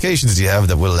and qualifications do you have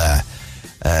that will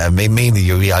Mainly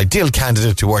you're the ideal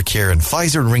candidate to work here in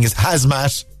Pfizer and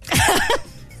Hazmat.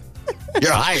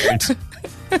 You're hired.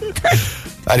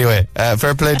 Anyway,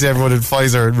 fair play to everyone at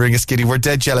Pfizer and Ringaskiddy. We're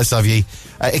dead jealous of you.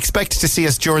 Expect to see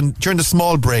us during the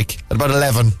small break at about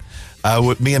 11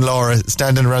 with me and Laura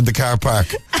standing around the car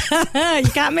park. You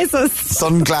can't miss us.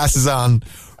 Sunglasses on,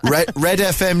 red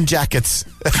FM jackets,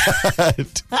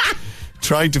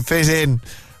 trying to fit in.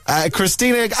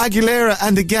 Christina Aguilera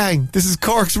and the gang. This is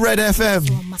Cork's Red FM.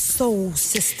 For my soul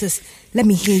sisters, let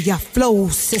me hear your flow,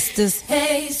 sisters.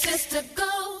 Hey, sister, go.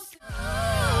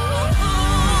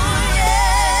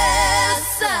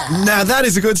 Now that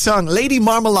is a good song. Lady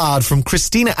Marmalade from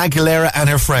Christina Aguilera and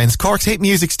her friends. Cork's hit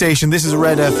music station. This is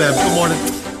Red FM. Good morning.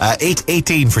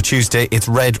 8:18 for Tuesday. It's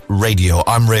Red Radio.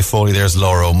 I'm Ray Foley. There's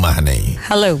Laura O'Mahony.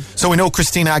 Hello. So we know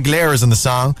Christina Aguilera's in the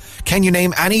song. Can you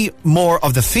name any more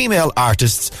of the female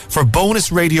artists for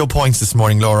bonus radio points this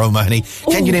morning, Laura O'Mahony?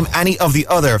 Can you name any of the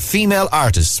other female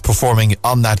artists performing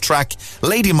on that track?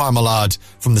 Lady Marmalade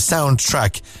from the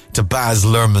soundtrack to Baz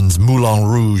Luhrmann's Moulin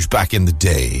Rouge back in the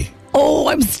day. Oh,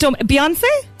 I'm stumped. Beyonce?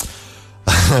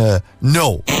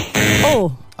 No.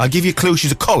 Oh. I'll give you a clue.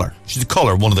 She's a colour. She's a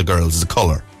colour. One of the girls is a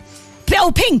colour.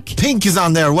 Oh, Pink. Pink is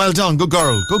on there. Well done. Good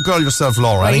girl. Good girl yourself,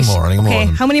 Laura. Right. Any more? Okay,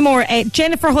 how many more?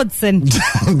 Jennifer Hudson.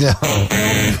 No.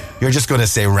 You're just going to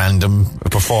say random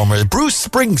performer. Bruce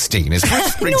Springsteen. Is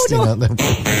Bruce Springsteen on there?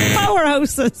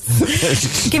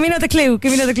 Powerhouses. Give me another clue.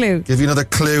 Give you another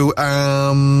clue.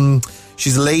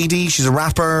 She's a lady. She's a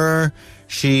rapper.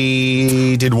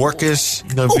 She did Work It.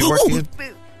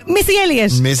 Missy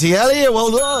Elliott. Missy Elliott, well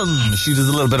done. She does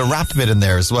a little bit of rap bit in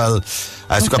there as well.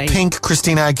 She's got Pink,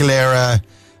 Christina Aguilera,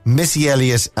 Missy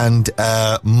Elliott, and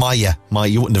Maya.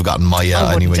 You wouldn't have gotten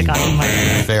Maya anyway. Have gotten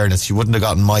Maya. In fairness, you wouldn't have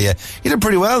gotten Maya. You did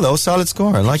pretty well though. Solid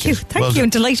score. I like it. Thank you. I'm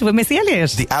delighted with Missy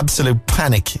Elliott. The absolute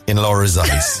panic in Laura's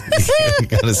eyes. You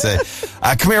gotta say.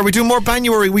 Come here. We do more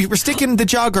Banuary. We're sticking the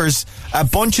joggers.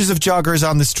 Bunches of joggers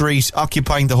on the street,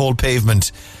 occupying the whole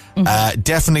pavement.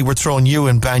 Definitely, we're throwing you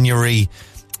in Banuary.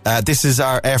 This is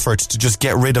our effort to just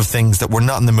get rid of things that we're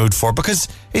not in the mood for, because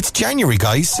it's January,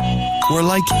 guys. We're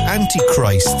like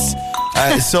antichrists.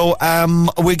 So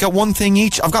we got one thing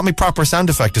each. I've got my proper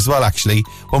sound effect as well, actually.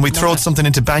 When we throw something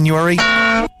into Banuary,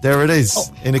 there it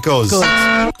is. In it goes. Good.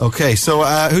 Okay, so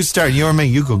who's starting? You or me?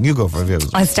 You go for a few.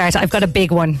 I'll start. I've got a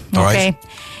big one. All okay.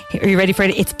 Right. Are you ready for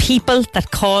it? It's people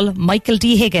that call Michael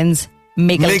D Higginsg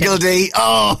Miggeldy.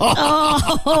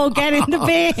 Oh, get in the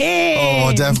bin.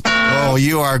 Oh,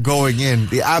 you are going in.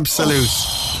 The absolute.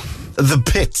 The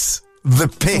pits. The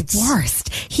pits. The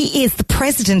worst. He is the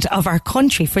president of our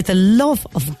country, for the love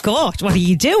of God. What are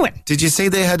you doing? Did you say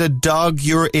they had a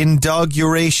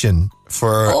inauguration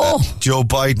for Joe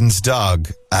Biden's dog,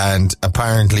 and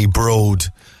apparently Broad,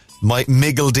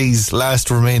 Miggeldy's last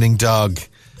remaining dog,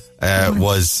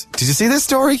 was... Did you see this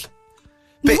story?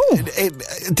 No.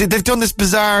 They've done this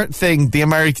bizarre thing.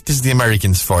 This is the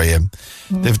Americans for you.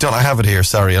 They've done. I have it here.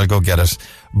 Sorry, I'll go get it.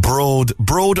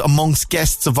 Broad amongst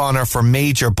guests of honor for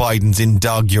Major Biden's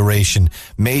inauguration.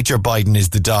 Major Biden is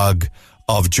the dog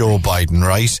of Joe Biden,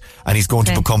 right? And he's going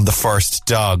to become the first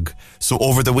dog. So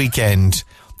over the weekend,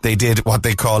 they did what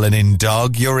they call an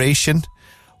inauguration.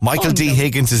 Michael D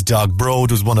Higgins's dog, Broad,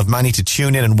 was one of many to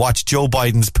tune in and watch Joe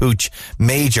Biden's pooch,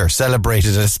 Major,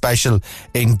 celebrated a special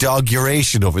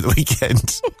inauguration over the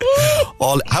weekend.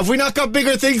 Have we not got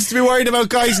bigger things to be worried about,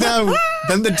 guys, now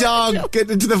than the dog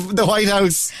getting into the White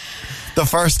House? The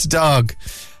first dog.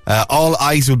 All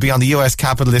eyes will be on the US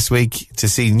Capitol this week to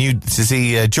see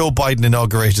Joe Biden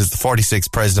inaugurated as the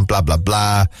 46th president, blah, blah,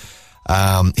 blah.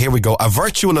 Here we go. A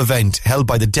virtual event held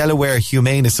by the Delaware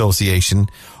Humane Association.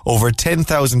 Over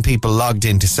 10,000 people logged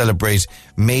in to celebrate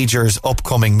Major's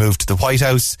upcoming move to the White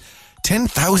House.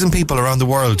 10,000 people around the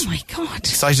world. Oh my God.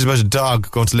 Excited about a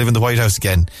dog going to live in the White House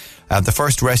again. The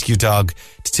first rescue dog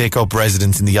to take up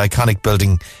residence in the iconic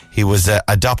building. He was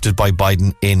adopted by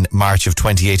Biden in March of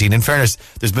 2018. In fairness,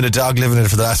 there's been a dog living in it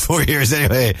for the last 4 years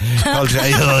anyway.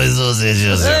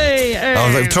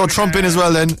 Throw Trump in as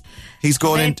well then. He's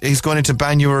going into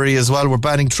Banuary as well. We're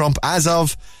banning Trump as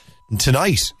of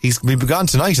tonight. We'll be gone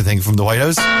tonight, I think, from the White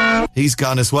House. He's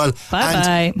gone as well.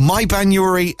 Bye-bye. And my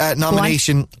Banuary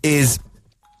nomination is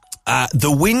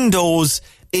the windows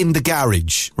in the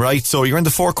garage, right? So you're in the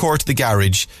forecourt of the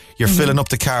garage. You're filling up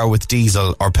the car with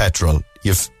diesel or petrol.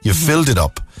 You've filled it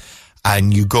up,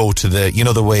 and you go to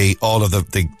the way all of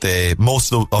the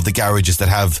most of the garages that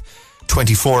have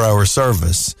 24-hour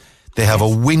service, they have a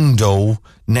window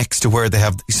next to where they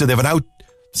have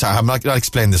sorry, I'm not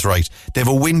explaining this right. They have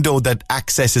a window that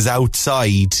accesses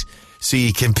outside, so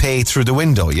you can pay through the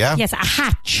window, yeah? Yes, a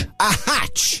hatch. A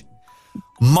hatch.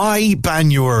 My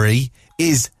Banuary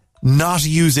is not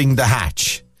using the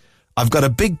hatch. I've got a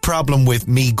big problem with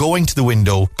me going to the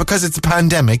window because it's a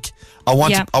pandemic. I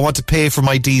want to pay for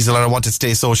my diesel and I want to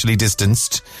stay socially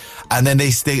distanced. And then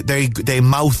they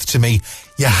mouth to me,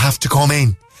 you have to come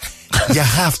in. You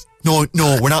have no,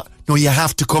 we're not. No, you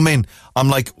have to come in. I'm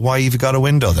like, why have you got a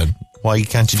window then? Why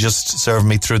can't you just serve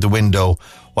me through the window?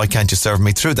 Why can't you serve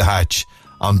me through the hatch?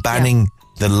 I'm banning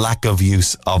the lack of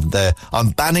use of I'm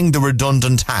banning the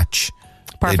redundant hatch.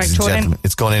 Perfect. Gentlemen,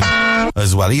 it's gone in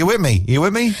as well. Are you with me?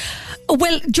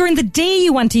 Well, during the day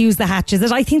you want to use the hatch, is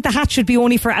it? I think the hatch should be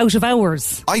only for out of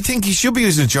hours. I think you should be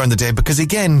using it during the day because,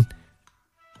 again,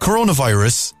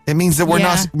 coronavirus, it means that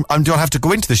I don't have to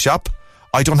go into the shop.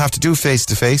 I don't have to do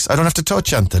face-to-face. I don't have to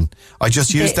touch anything. I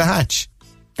just use the hatch.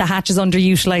 The hatch is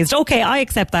underutilised. Okay, I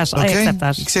accept that. Okay. I accept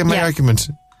that. You accept my argument.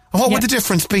 And what would the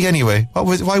difference be anyway?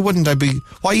 Why wouldn't I be?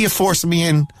 Why are you forcing me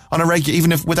in on a regular,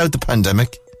 even if without the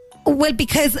pandemic? Well,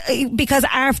 because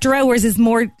after hours is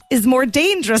more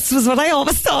dangerous, was what I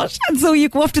always thought. And so you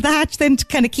go up to the hatch then to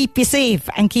kind of keep you safe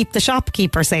and keep the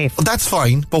shopkeeper safe. Well, that's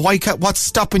fine, but what's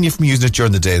stopping you from using it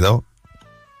during the day, though?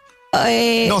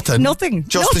 Nothing.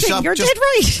 Just the shop. You're dead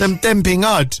right. Them being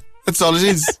odd. That's all it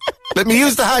is. Let me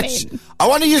use the hatch. I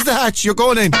want to use the hatch. You're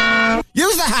going in.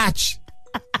 Use the hatch.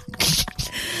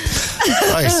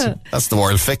 Right, that's the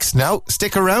world fixed now.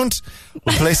 Stick around.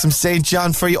 We'll play some St.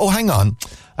 John for you. Oh, hang on.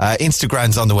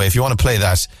 Instagram's on the way. If you want to play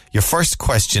that, your first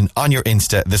question on your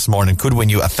Insta this morning could win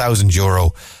you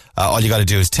 €1,000. All you got to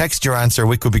do is text your answer.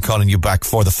 We could be calling you back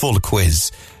for the full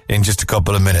quiz in just a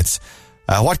couple of minutes.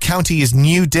 What county is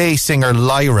New Day singer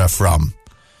Lyra from?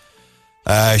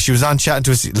 She was on chatting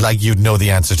to us, like you'd know the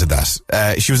answer to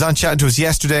that. She was on chatting to us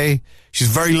yesterday. She's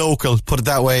very local, put it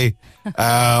that way.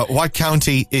 What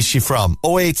county is she from?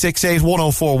 0868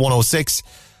 104 106.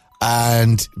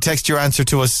 And text your answer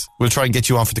to us. We'll try and get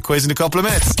you on for the quiz in a couple of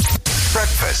minutes.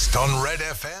 Breakfast on Red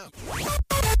FM.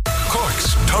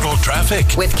 Cork's Total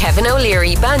Traffic. With Kevin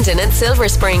O'Leary, Bandon and Silver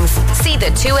Springs. See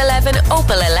the 211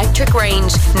 Opel Electric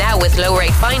range. Now with low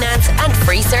rate finance and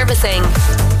free servicing.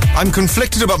 I'm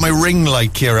conflicted about my ring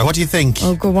light, Ciara. What do you think?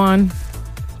 Oh, go on.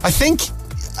 I think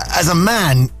as a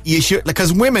man, you should,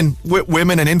 because women and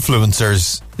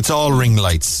influencers, it's all ring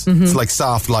lights. Mm-hmm. It's like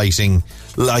soft lighting,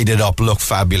 light it up, look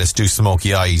fabulous, do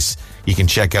smoky eyes. You can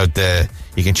check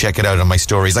it out on my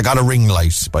stories. I got a ring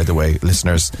light, by the way,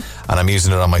 listeners, and I'm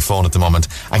using it on my phone at the moment.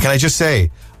 And can I just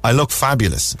say, I look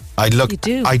fabulous. You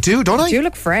do. I do, don't I? You do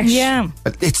look fresh. Yeah.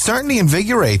 It certainly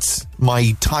invigorates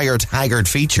my tired, haggard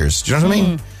features. Do you know what I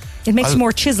mean? It makes you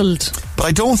more chiseled. But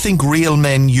I don't think real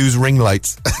men use ring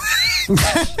lights.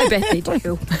 I bet they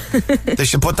do. They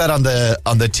should put that on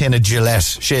the tin of Gillette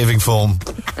shaving foam.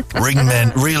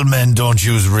 Real men don't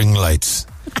use ring lights.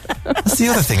 That's the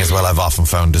other thing as well I've often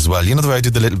found as well. You know the way I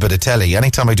do the little bit of telly?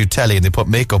 Anytime I do telly and they put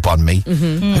makeup on me,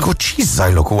 I go, Jesus,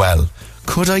 I look well.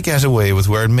 Could I get away with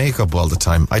wearing makeup all the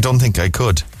time? I don't think I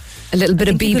could. A little bit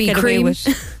of BB cream.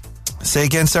 Say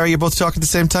again, sorry, you're both talking at the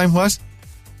same time, what?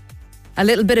 A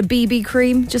little bit of BB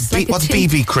cream, just like what's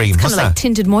BB cream? It's what's kind of like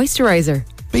tinted moisturiser.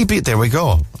 BB, there we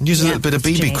go. Use a little bit of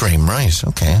BB cream, right?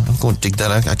 Okay, I'm going to dig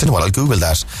that out. I don't know what, I'll Google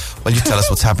that. While you tell us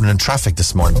what's happening in traffic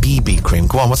this morning. BB cream,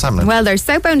 go on, what's happening? Well, there's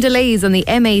southbound delays on the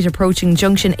M8 approaching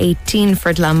junction 18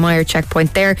 for Glanmire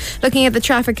checkpoint there. Looking at the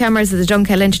traffic cameras at the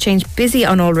Dunkeld interchange, busy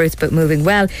on all routes but moving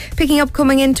well. Picking up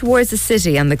coming in towards the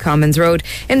city on the Commons Road.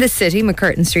 In the city,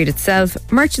 McCurtain Street itself,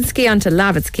 Merchants Quay onto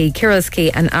Lavitt's Quay, Kirrill's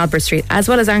Quay and Albert Street, as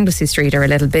well as Anglesey Street are a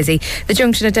little busy. The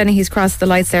junction at Dennehy's Cross, the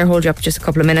lights there hold you up just a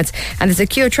couple of minutes. And there's a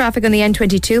queue of traffic on the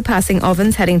N22 passing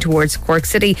Ovens heading towards Cork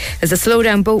City. There's a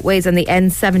slowdown both ways on the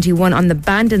N71 on the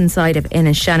Bandon side of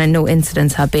Innishannon. No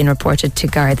incidents have been reported to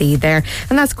Gardaí there.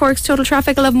 And that's Cork's total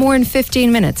traffic. I'll have more in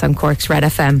 15 minutes on Cork's Red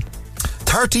FM.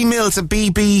 30 mils of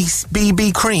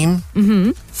BB cream,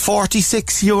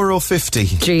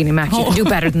 €46.50. Jeannie Mac, you can do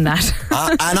better than that.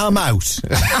 And I'm out.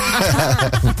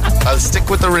 I'll stick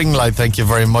with the ring light, thank you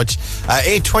very much.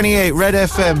 8:28 Red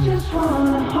FM.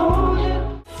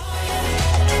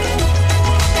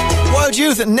 Wild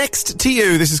Youth, next to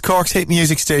you. This is Cork's hit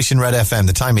music station, Red FM.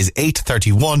 The time is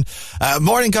 8:31.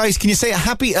 Morning, guys. Can you say a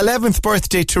happy 11th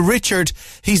birthday to Richard?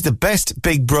 He's the best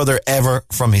big brother ever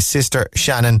from his sister,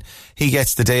 Shannon. He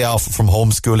gets the day off from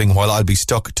homeschooling while I'll be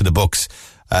stuck to the books.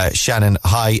 Shannon,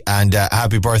 hi, and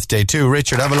happy birthday to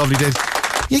Richard. Have a lovely day.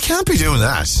 You can't be doing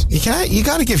that. You can't. You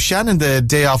got to give Shannon the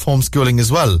day off homeschooling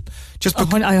as well. I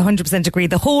 100% agree.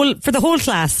 For the whole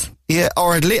class. Yeah,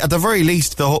 or at the very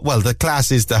least, the class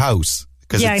is the house.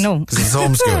 I know. Because it's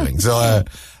homeschooling. So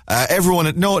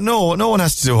Everyone, no one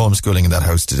has to do homeschooling in that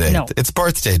house today. No. It's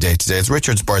birthday day today. It's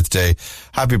Richard's birthday.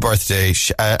 Happy birthday.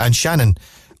 And Shannon,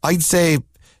 I'd say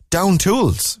down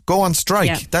tools. Go on strike.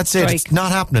 Yeah, That's strike. it. It's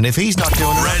not happening. If he's not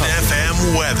doing it. Red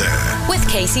FM weather. With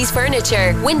Casey's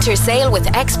Furniture. Winter sale with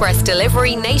express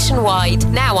delivery nationwide.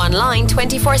 Now online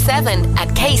 24/7 at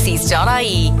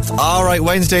caseys.ie. All right,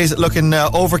 Wednesday's looking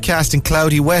overcast and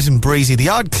cloudy, wet and breezy. The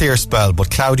odd clear spell,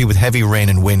 but cloudy with heavy rain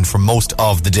and wind for most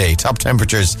of the day. Top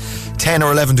temperatures 10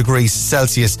 or 11 degrees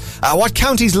Celsius. What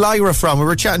county's Lyra from? We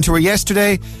were chatting to her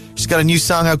yesterday. She's got a new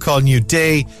song out called New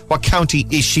Day. What county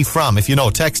is she from? If you know,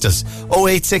 text us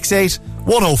 0868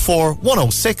 104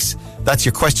 106. That's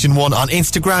your question 1 on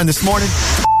Instagram this morning.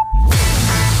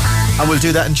 And we'll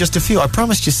do that in just a few. I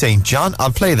promised you St. John.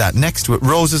 I'll play that next with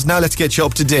Roses. Now let's get you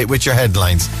up to date with your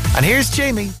headlines. And here's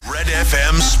Jamie. Red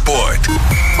FM Sport.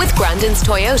 With Grandin's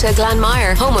Toyota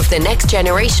Glanmire, home of the next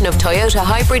generation of Toyota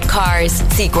hybrid cars.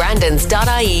 See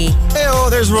grandins.ie. Hey,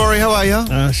 there's Rory. How are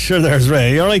you? Sure, there's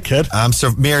Ray. You all right, kid? I'm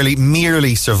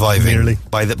merely surviving. Merely.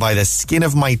 By the skin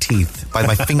of my teeth, by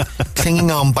my clinging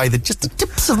on by just the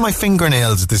tips of my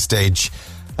fingernails at this stage.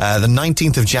 The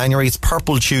 19th of January, it's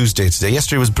Purple Tuesday today.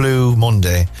 Yesterday was Blue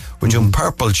Monday. We're doing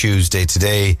Purple Tuesday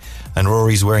today, and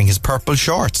Rory's wearing his purple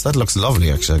shorts. That looks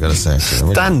lovely, actually, I gotta say.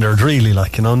 Standard, really,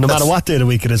 no matter what day of the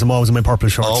week it is, I'm always in my purple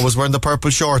shorts. Always wearing the purple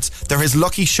shorts. They're his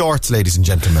lucky shorts, ladies and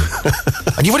gentlemen.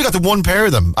 And you've only got the one pair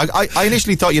of them. I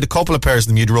initially thought you had a couple of pairs of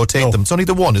them, you'd rotate them. It's only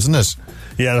the one, isn't it?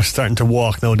 Yeah, they're starting to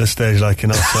walk now at this stage, so I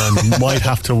might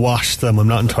have to wash them. I'm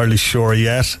not entirely sure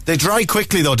yet. They dry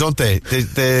quickly, though, don't they?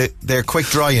 They're quick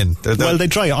drying. Well, they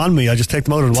dry on me. I just take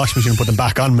them out of the washing machine and put them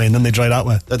back on me, and then they dry that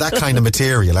way. They're that kind of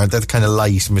material, aren't they? The kind of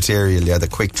light material, yeah, the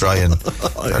quick drying.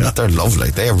 They're lovely.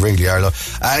 They really are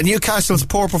lovely. Newcastle's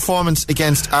poor performance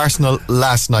against Arsenal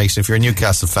last night. If you're a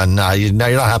Newcastle fan, you're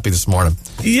not happy this morning.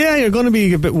 Yeah, you're going to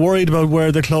be a bit worried about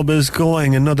where the club is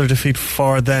going. Another defeat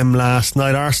for them last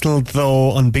night. Arsenal,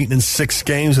 though, unbeaten in 6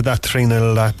 games with that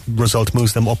 3-0 result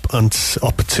moves them up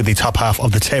to the top half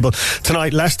of the table.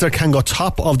 Tonight, Leicester can go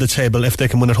top of the table if they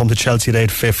can win at home to Chelsea at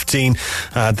 8:15.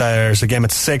 There's a game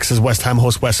at 6 as West Ham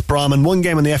host West Brom, and one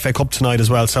game in the FA Cup tonight as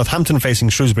well. Southampton facing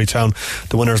Shrewsbury Town.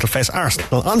 The winners will face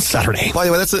Arsenal on Saturday. By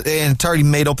the way, that's an entirely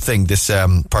made up thing, this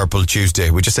Purple Tuesday.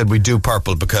 We just said we'd do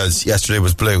purple because yesterday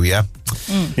was blue, yeah?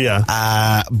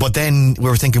 Yeah. But then we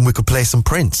were thinking we could play some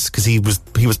Prince because he was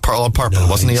all purple,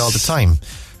 wasn't he, all the time?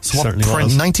 So what, Certainly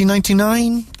Prince? was.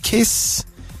 1999? Kiss?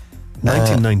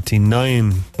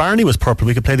 1999. Barney was purple.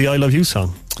 We could play the I Love You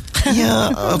song. Yeah,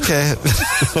 okay.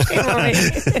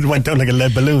 It went down like a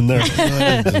lead balloon there.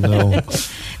 No.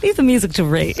 Leave the music to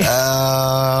Ray. Do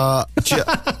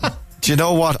you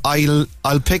know what?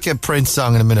 I'll pick a Prince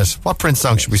song in a minute. What Prince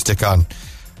song should we stick on?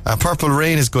 Purple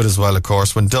Rain is good as well, of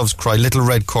course. When Doves Cry, Little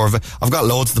Red Corvette. I've got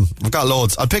loads of them.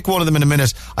 I'll pick one of them in a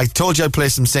minute. I told you I'd play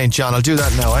some St. John. I'll do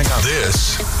that now. Hang on.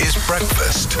 This is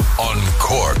Breakfast on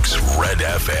Cork's Red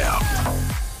FM.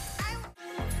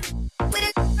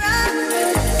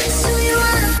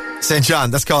 St.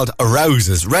 John, that's called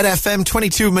Arouses. Red FM,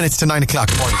 22 minutes to 9 o'clock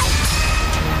morning.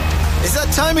 It's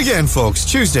that time again, folks.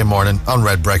 Tuesday morning on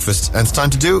Red Breakfast. And it's time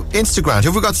to do Instagram. Who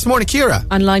have we got this morning, Ciara?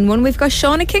 On line 1, we've got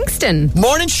Shauna Kingston.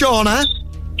 Morning, Shauna.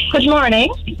 Good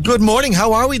morning. Good morning.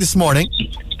 How are we this morning?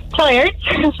 Tired.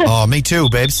 Oh, me too,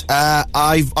 babes.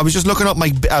 I was just looking up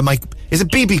my is it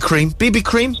BB cream? BB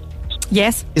cream?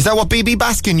 Yes. Is that what BB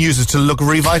Baskin uses to look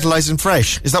revitalised and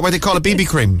fresh? Is that why they call it BB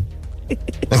cream?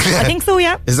 I think so,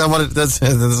 yeah. Is that what that's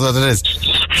what it is?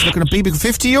 Just looking at BB,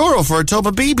 €50 for a tub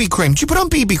of BB cream. Did you put on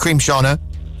BB cream, Shauna?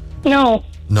 No.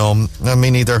 No, me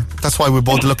neither. That's why we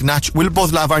both look natural. We'll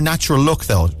both have our natural look,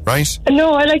 though, right?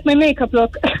 No, I like my makeup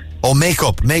look. Oh,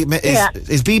 makeup.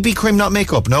 Is BB cream not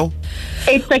makeup? No.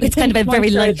 It's kind of a very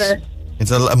light.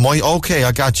 It's okay.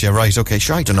 I got you. Right. Okay.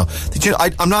 Sure. I don't know.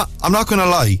 I'm not going to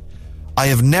lie. I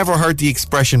have never heard the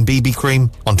expression BB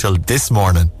cream until this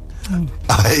morning.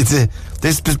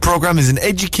 This program is an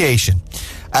education.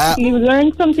 You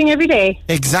learn something every day.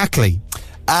 Exactly.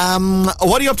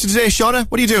 What are you up to today, Shauna?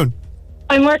 What are you doing?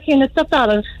 I'm working at Stuffed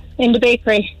Olive in the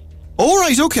bakery. All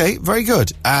right, okay, very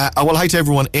good. Well, hi to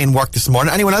everyone in work this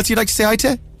morning. Anyone else you'd like to say hi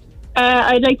to?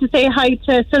 I'd like to say hi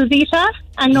to Sylvita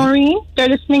and Noreen. They're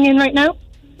listening in right now.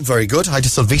 Very good. Hi to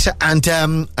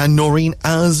Sylvita and Noreen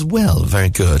as well. Very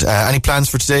good. Any plans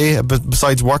for today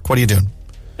besides work? What are you doing?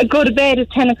 I go to bed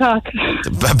at 10 o'clock.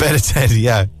 Bed at 10,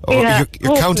 yeah.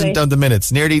 You're counting down the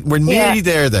minutes. We're nearly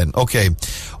there then. Okay.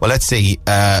 Well, let's see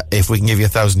if we can give you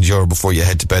 €1,000 before you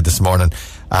head to bed this morning.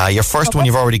 Your first one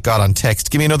you've already got on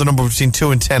text. Give me another number between 2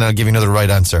 and 10 and I'll give you another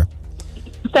right answer.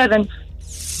 7.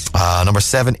 Number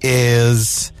 7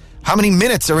 is How many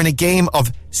minutes are in a game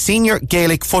of senior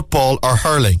Gaelic football or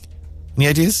hurling? Any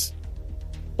ideas?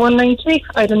 190?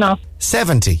 I don't know.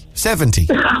 70. It's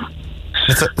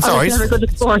all right. Never good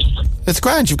at sports. It's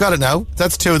grand. You've got it now.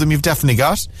 That's 2 of them you've definitely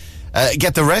got.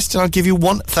 Get the rest and I'll give you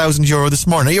 €1,000 this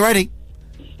morning. Are you ready?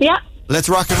 Yeah. Let's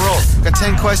rock and roll. Got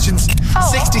 10 questions,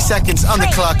 60 seconds on the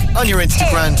clock, on your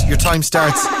Instagram. Your time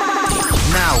starts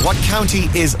now. What county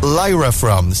is Lyra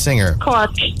from, the singer?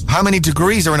 Cork. How many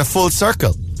degrees are in a full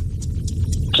circle?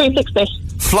 360.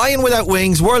 Flying Without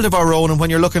Wings, World of Our Own, and When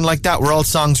You're Looking Like That were all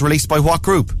songs released by what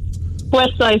group?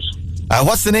 Westside.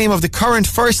 What's the name of the current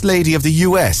First Lady of the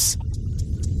US?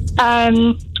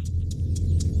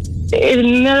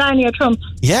 Melania Trump.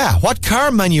 Yeah. What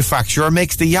car manufacturer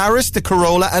makes the Yaris, the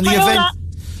Corolla, and the Event?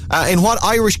 In what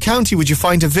Irish county would you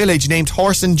find a village named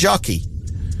Horse and Jockey?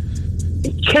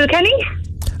 Kilkenny.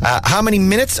 How many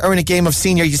minutes are in a game of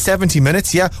senior? 70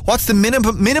 minutes, yeah. What's the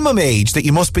minimum age that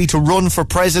you must be to run for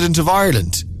President of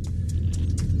Ireland?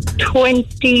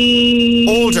 20.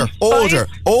 Older. 31.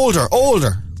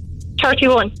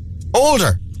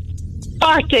 Older.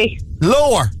 40.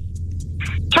 Lower.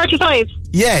 35.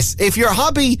 Yes. If your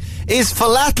hobby is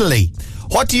philately,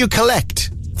 what do you collect?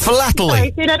 Philately.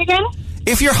 Sorry, say that again?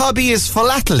 If your hobby is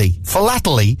philately,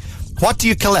 what do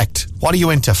you collect? What are you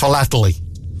into? Philately.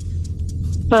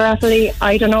 Philately,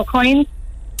 I don't know, coins.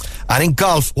 And in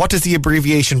golf, what does the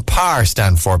abbreviation PAR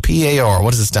stand for? P-A-R.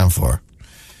 What does it stand for?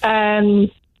 One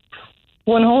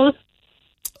hole.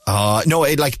 No,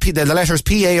 the letters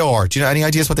P-A-R. Do you know any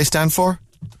ideas what they stand for?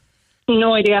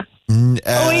 No idea. No,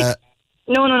 I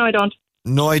don't.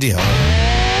 No idea.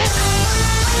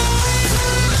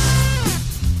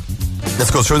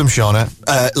 Let's go through them, Shauna.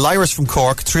 Lyra's from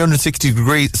Cork, 360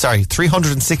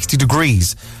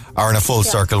 degrees are in a full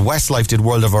circle. Westlife did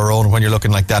World of Our Own, When You're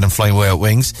Looking Like That, and Flying Without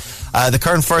Wings. The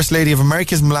current First Lady of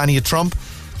America is Melania Trump.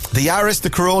 The Yaris, the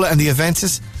Corolla, and the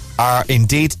Aventus are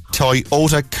indeed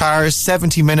Toyota cars.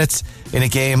 70 minutes in a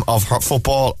game of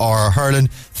football or hurling.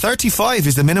 35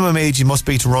 is the minimum age you must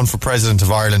be to run for President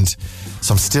of Ireland.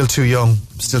 So I'm still too young.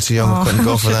 I couldn't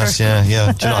go for that.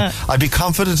 Yeah. Do you know, I'd be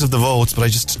confident of the votes, but I'm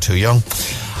just too young.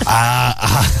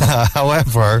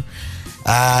 However,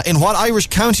 in what Irish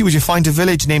county would you find a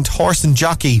village named Horse and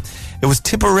Jockey? It was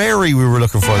Tipperary we were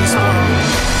looking for this morning.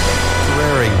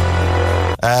 Tipperary.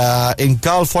 In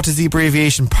golf, what does the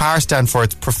abbreviation PAR stand for?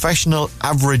 It's Professional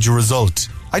Average Result.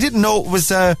 I didn't know it was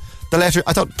the letter.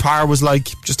 I thought PAR was like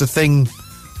just a thing,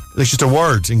 like just a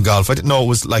word in golf. I didn't know it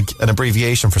was like an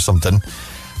abbreviation for something.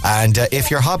 And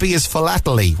if your hobby is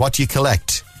philately, what do you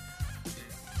collect?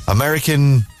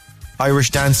 American Irish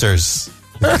dancers.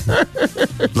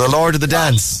 The Lord of the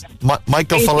Dance.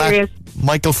 Michael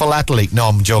Philately. No,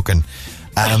 I'm joking.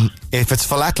 If it's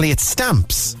philately, it's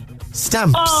stamps.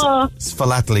 It's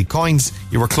philately. Coins,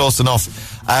 you were close enough.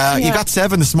 You got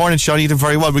 7 this morning, Sean. You did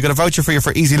very well. We got a voucher for you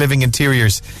for Easy Living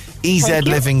Interiors.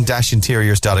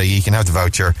 ezliving-interiors.ie. You can have the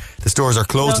voucher. The stores are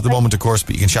closed at the moment, of course,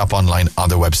 but you can shop online on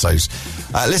their website.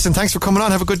 Listen, thanks for coming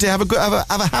on. Have a good day. Have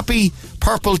a happy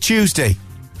Purple Tuesday.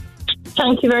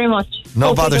 Thank you very much.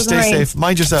 No bother. Stay safe.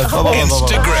 Mind yourself.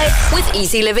 Instagram. With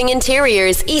Easy Living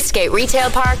Interiors, Eastgate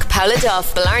Retail Park,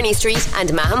 Powladuff, Blarney Street,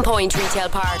 and Mahon Point Retail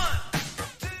Park.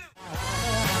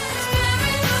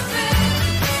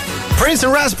 Prince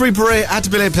and Raspberry Beret had to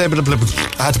play 13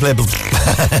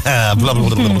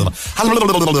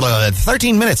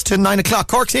 minutes to 9 o'clock.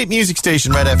 Cork's 8 music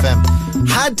station, Red FM.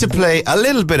 Had to play a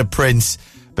little bit of Prince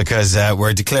because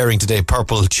we're declaring today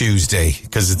Purple Tuesday,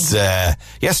 because it's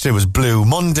yesterday was Blue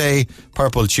Monday,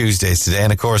 Purple Tuesdays today,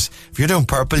 and of course if you're doing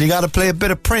purple you got to play a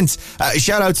bit of Prince.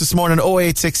 Shout outs this morning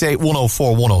 0868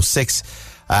 104 106.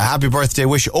 Happy birthday,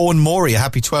 wish Owen Morey a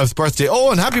happy 12th birthday.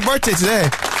 Owen, happy birthday today.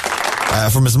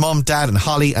 From his mum, dad and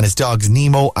Holly and his dogs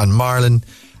Nemo and Marlon.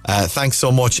 Thanks so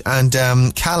much. And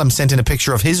Callum sent in a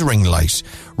picture of his ring light.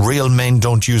 Real men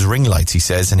don't use ring lights, he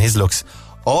says, and his looks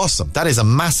awesome. That is a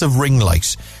massive ring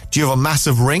light. Do you have a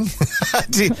massive ring?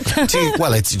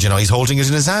 Well, it's, you know, he's holding it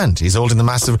in his hand. He's holding the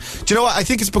massive. Do you know what? I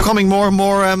think it's becoming more and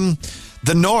more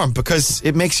the norm, because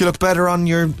it makes you look better on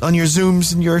your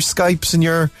Zooms and your Skypes and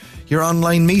your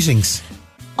online meetings.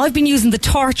 I've been using the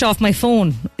torch off my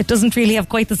phone. It doesn't really have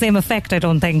quite the same effect, I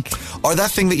don't think. Or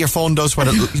that thing that your phone does when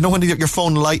it, you know, when your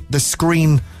phone the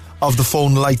screen of the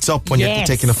phone lights up when you're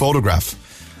taking a photograph,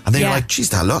 and then you're like,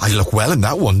 "Geez, I look well in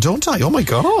that one, don't I? Oh my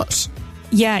god!"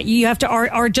 Yeah, you have to,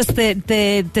 or just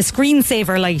the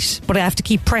screensaver light, but I have to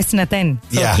keep pressing it then,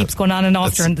 so it keeps going on and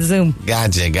off during the Zoom.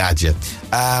 Gotcha.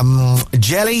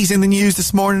 Jelly's in the news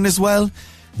this morning as well.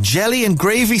 Jelly and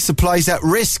gravy supplies at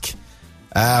risk.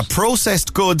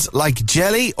 Processed goods like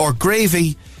jelly or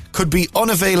gravy could be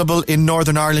unavailable in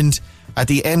Northern Ireland at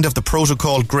the end of the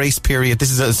protocol grace period.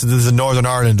 This is a Northern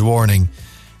Ireland warning.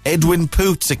 Edwin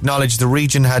Poots acknowledged the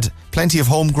region had plenty of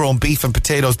homegrown beef and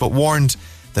potatoes, but warned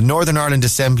the Northern Ireland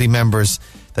Assembly members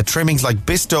that trimmings like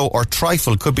bisto or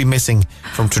trifle could be missing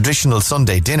from traditional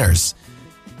Sunday dinners.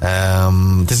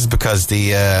 This is because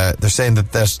they're saying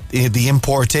that the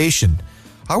importation.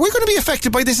 Are we going to be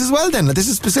affected by this as well then? This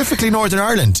is specifically Northern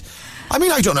Ireland. I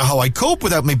mean, I don't know how I'd cope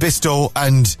without my bisto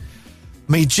and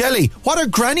my jelly. What are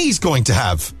grannies going to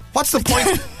have? What's the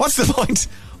point? What's the point?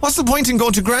 What's the point in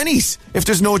going to grannies if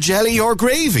there's no jelly or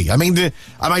gravy? I mean,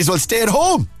 I might as well stay at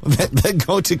home than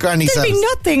go to granny's house. There'll be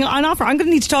nothing on offer. I'm going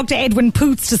to need to talk to Edwin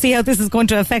Poots to see how this is going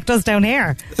to affect us down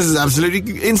here. This is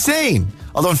absolutely insane.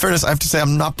 Although, in fairness, I have to say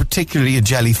I'm not particularly a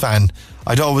jelly fan.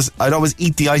 I'd always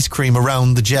eat the ice cream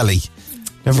around the jelly.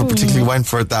 Never particularly went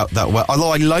for it that well.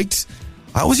 Although I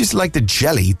always used to like the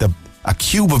jelly, a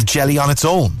cube of jelly on its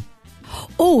own.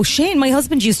 Oh, Shane, my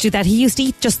husband used to do that. He used to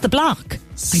eat just the block.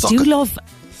 I do love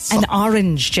an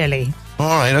orange jelly. All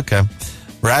right, okay.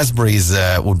 Raspberries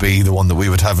would be the one that we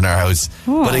would have in our house.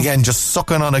 Oh. But again, just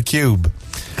sucking on a cube.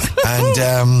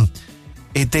 And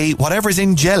whatever's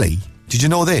in jelly, did you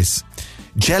know this?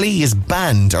 Jelly is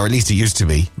banned, or at least it used to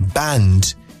be,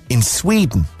 banned in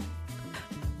Sweden.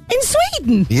 In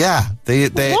Sweden? Yeah.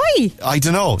 Why? I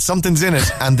don't know. Something's in it.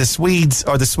 And the Swedes,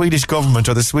 or the Swedish government,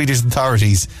 or the Swedish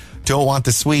authorities don't want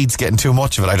the Swedes getting too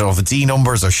much of it. I don't know if it's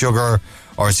E-numbers or sugar,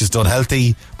 or it's just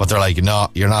unhealthy, but they're like, no,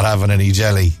 you're not having any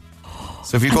jelly.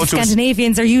 So if you go to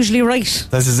Scandinavians are usually right.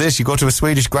 This is it. You go to a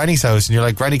Swedish granny's house and you're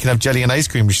like, Granny can have jelly and ice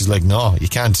cream. But she's like, no, you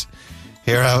can't.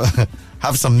 Here,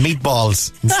 have some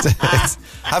meatballs instead.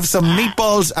 Have some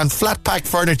meatballs and flat pack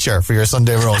furniture for your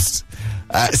Sunday roast.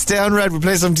 Stay on Red. We'll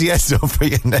play some Tiesto for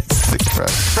you next.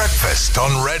 Breakfast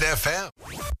on Red FM.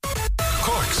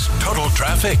 Cork's Total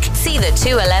Traffic. See the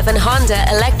 211 Honda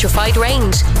electrified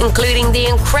range, including the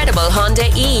incredible Honda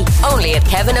E, only at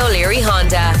Kevin O'Leary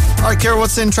Honda. Alright, Ciara,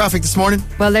 what's in traffic this morning?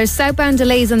 Well, there's southbound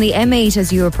delays on the M8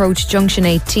 as you approach Junction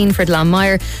 18 for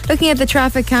Glanmire. Looking at the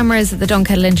traffic cameras at the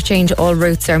Dunkettle interchange, all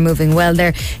routes are moving well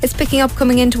there. It's picking up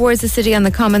coming in towards the city on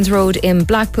the Commons Road in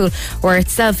Blackpool, where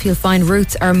itself you'll find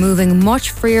routes are moving much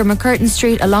freer. McCurtain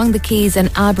Street, along the Quays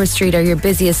and Albert Street are your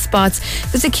busiest spots.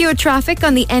 There's secured traffic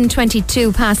on the N22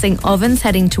 passing Ovens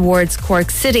heading towards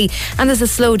Cork City, and there's a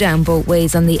slowdown both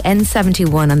ways on the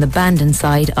N71 on the Bandon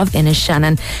side of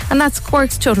Innishannon. And that's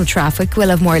Cork's Total Traffic. We'll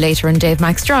have more later on Dave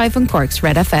Max Drive on Cork's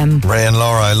Red FM. Ray and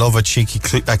Laura, I love a cheeky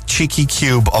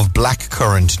cube of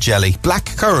blackcurrant jelly.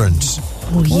 Blackcurrant.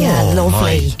 Oh yeah,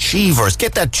 lovely. Cheevers,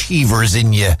 get that cheevers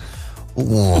in you.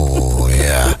 Oh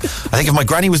yeah. I think if my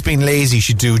granny was being lazy,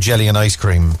 she'd do jelly and ice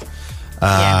cream.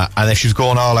 And if she was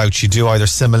going all out, she'd do either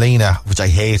semolina, which I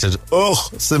hated. Oh,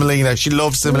 semolina. She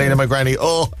loved semolina, my granny.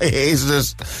 Oh, I hated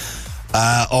it.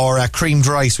 Or creamed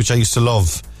rice, which I used to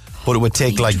love. But it would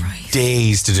take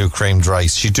days to do creamed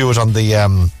rice. She'd do it on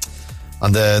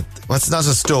the what's not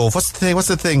a stove? What's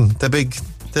the thing?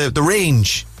 The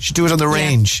range. She'd do it on the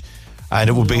range. And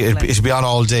it would be it'd be on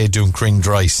all day doing creamed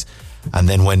rice. And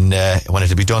then when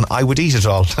it'd be done, I would eat it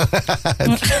all.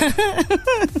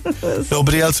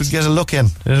 Nobody else would get a look in.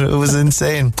 It was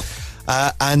insane.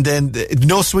 And then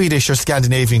no Swedish or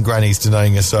Scandinavian grannies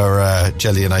denying us our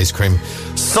jelly and ice cream.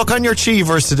 Suck on your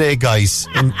cheevers today, guys.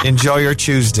 Enjoy your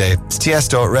Tuesday. It's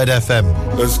Tiesto at Red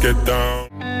FM. Let's get down.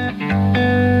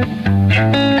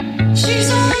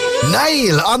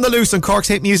 Niall on the loose on Cork's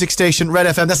hit music station Red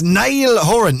FM. That's Niall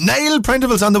Horan. Niall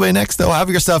Prindle's on the way next, though. Have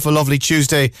yourself a lovely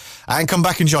Tuesday and come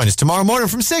back and join us tomorrow morning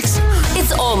from 6.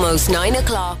 It's almost 9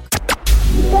 o'clock.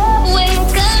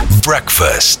 Wake up.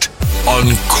 Breakfast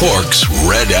on Cork's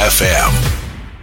Red FM.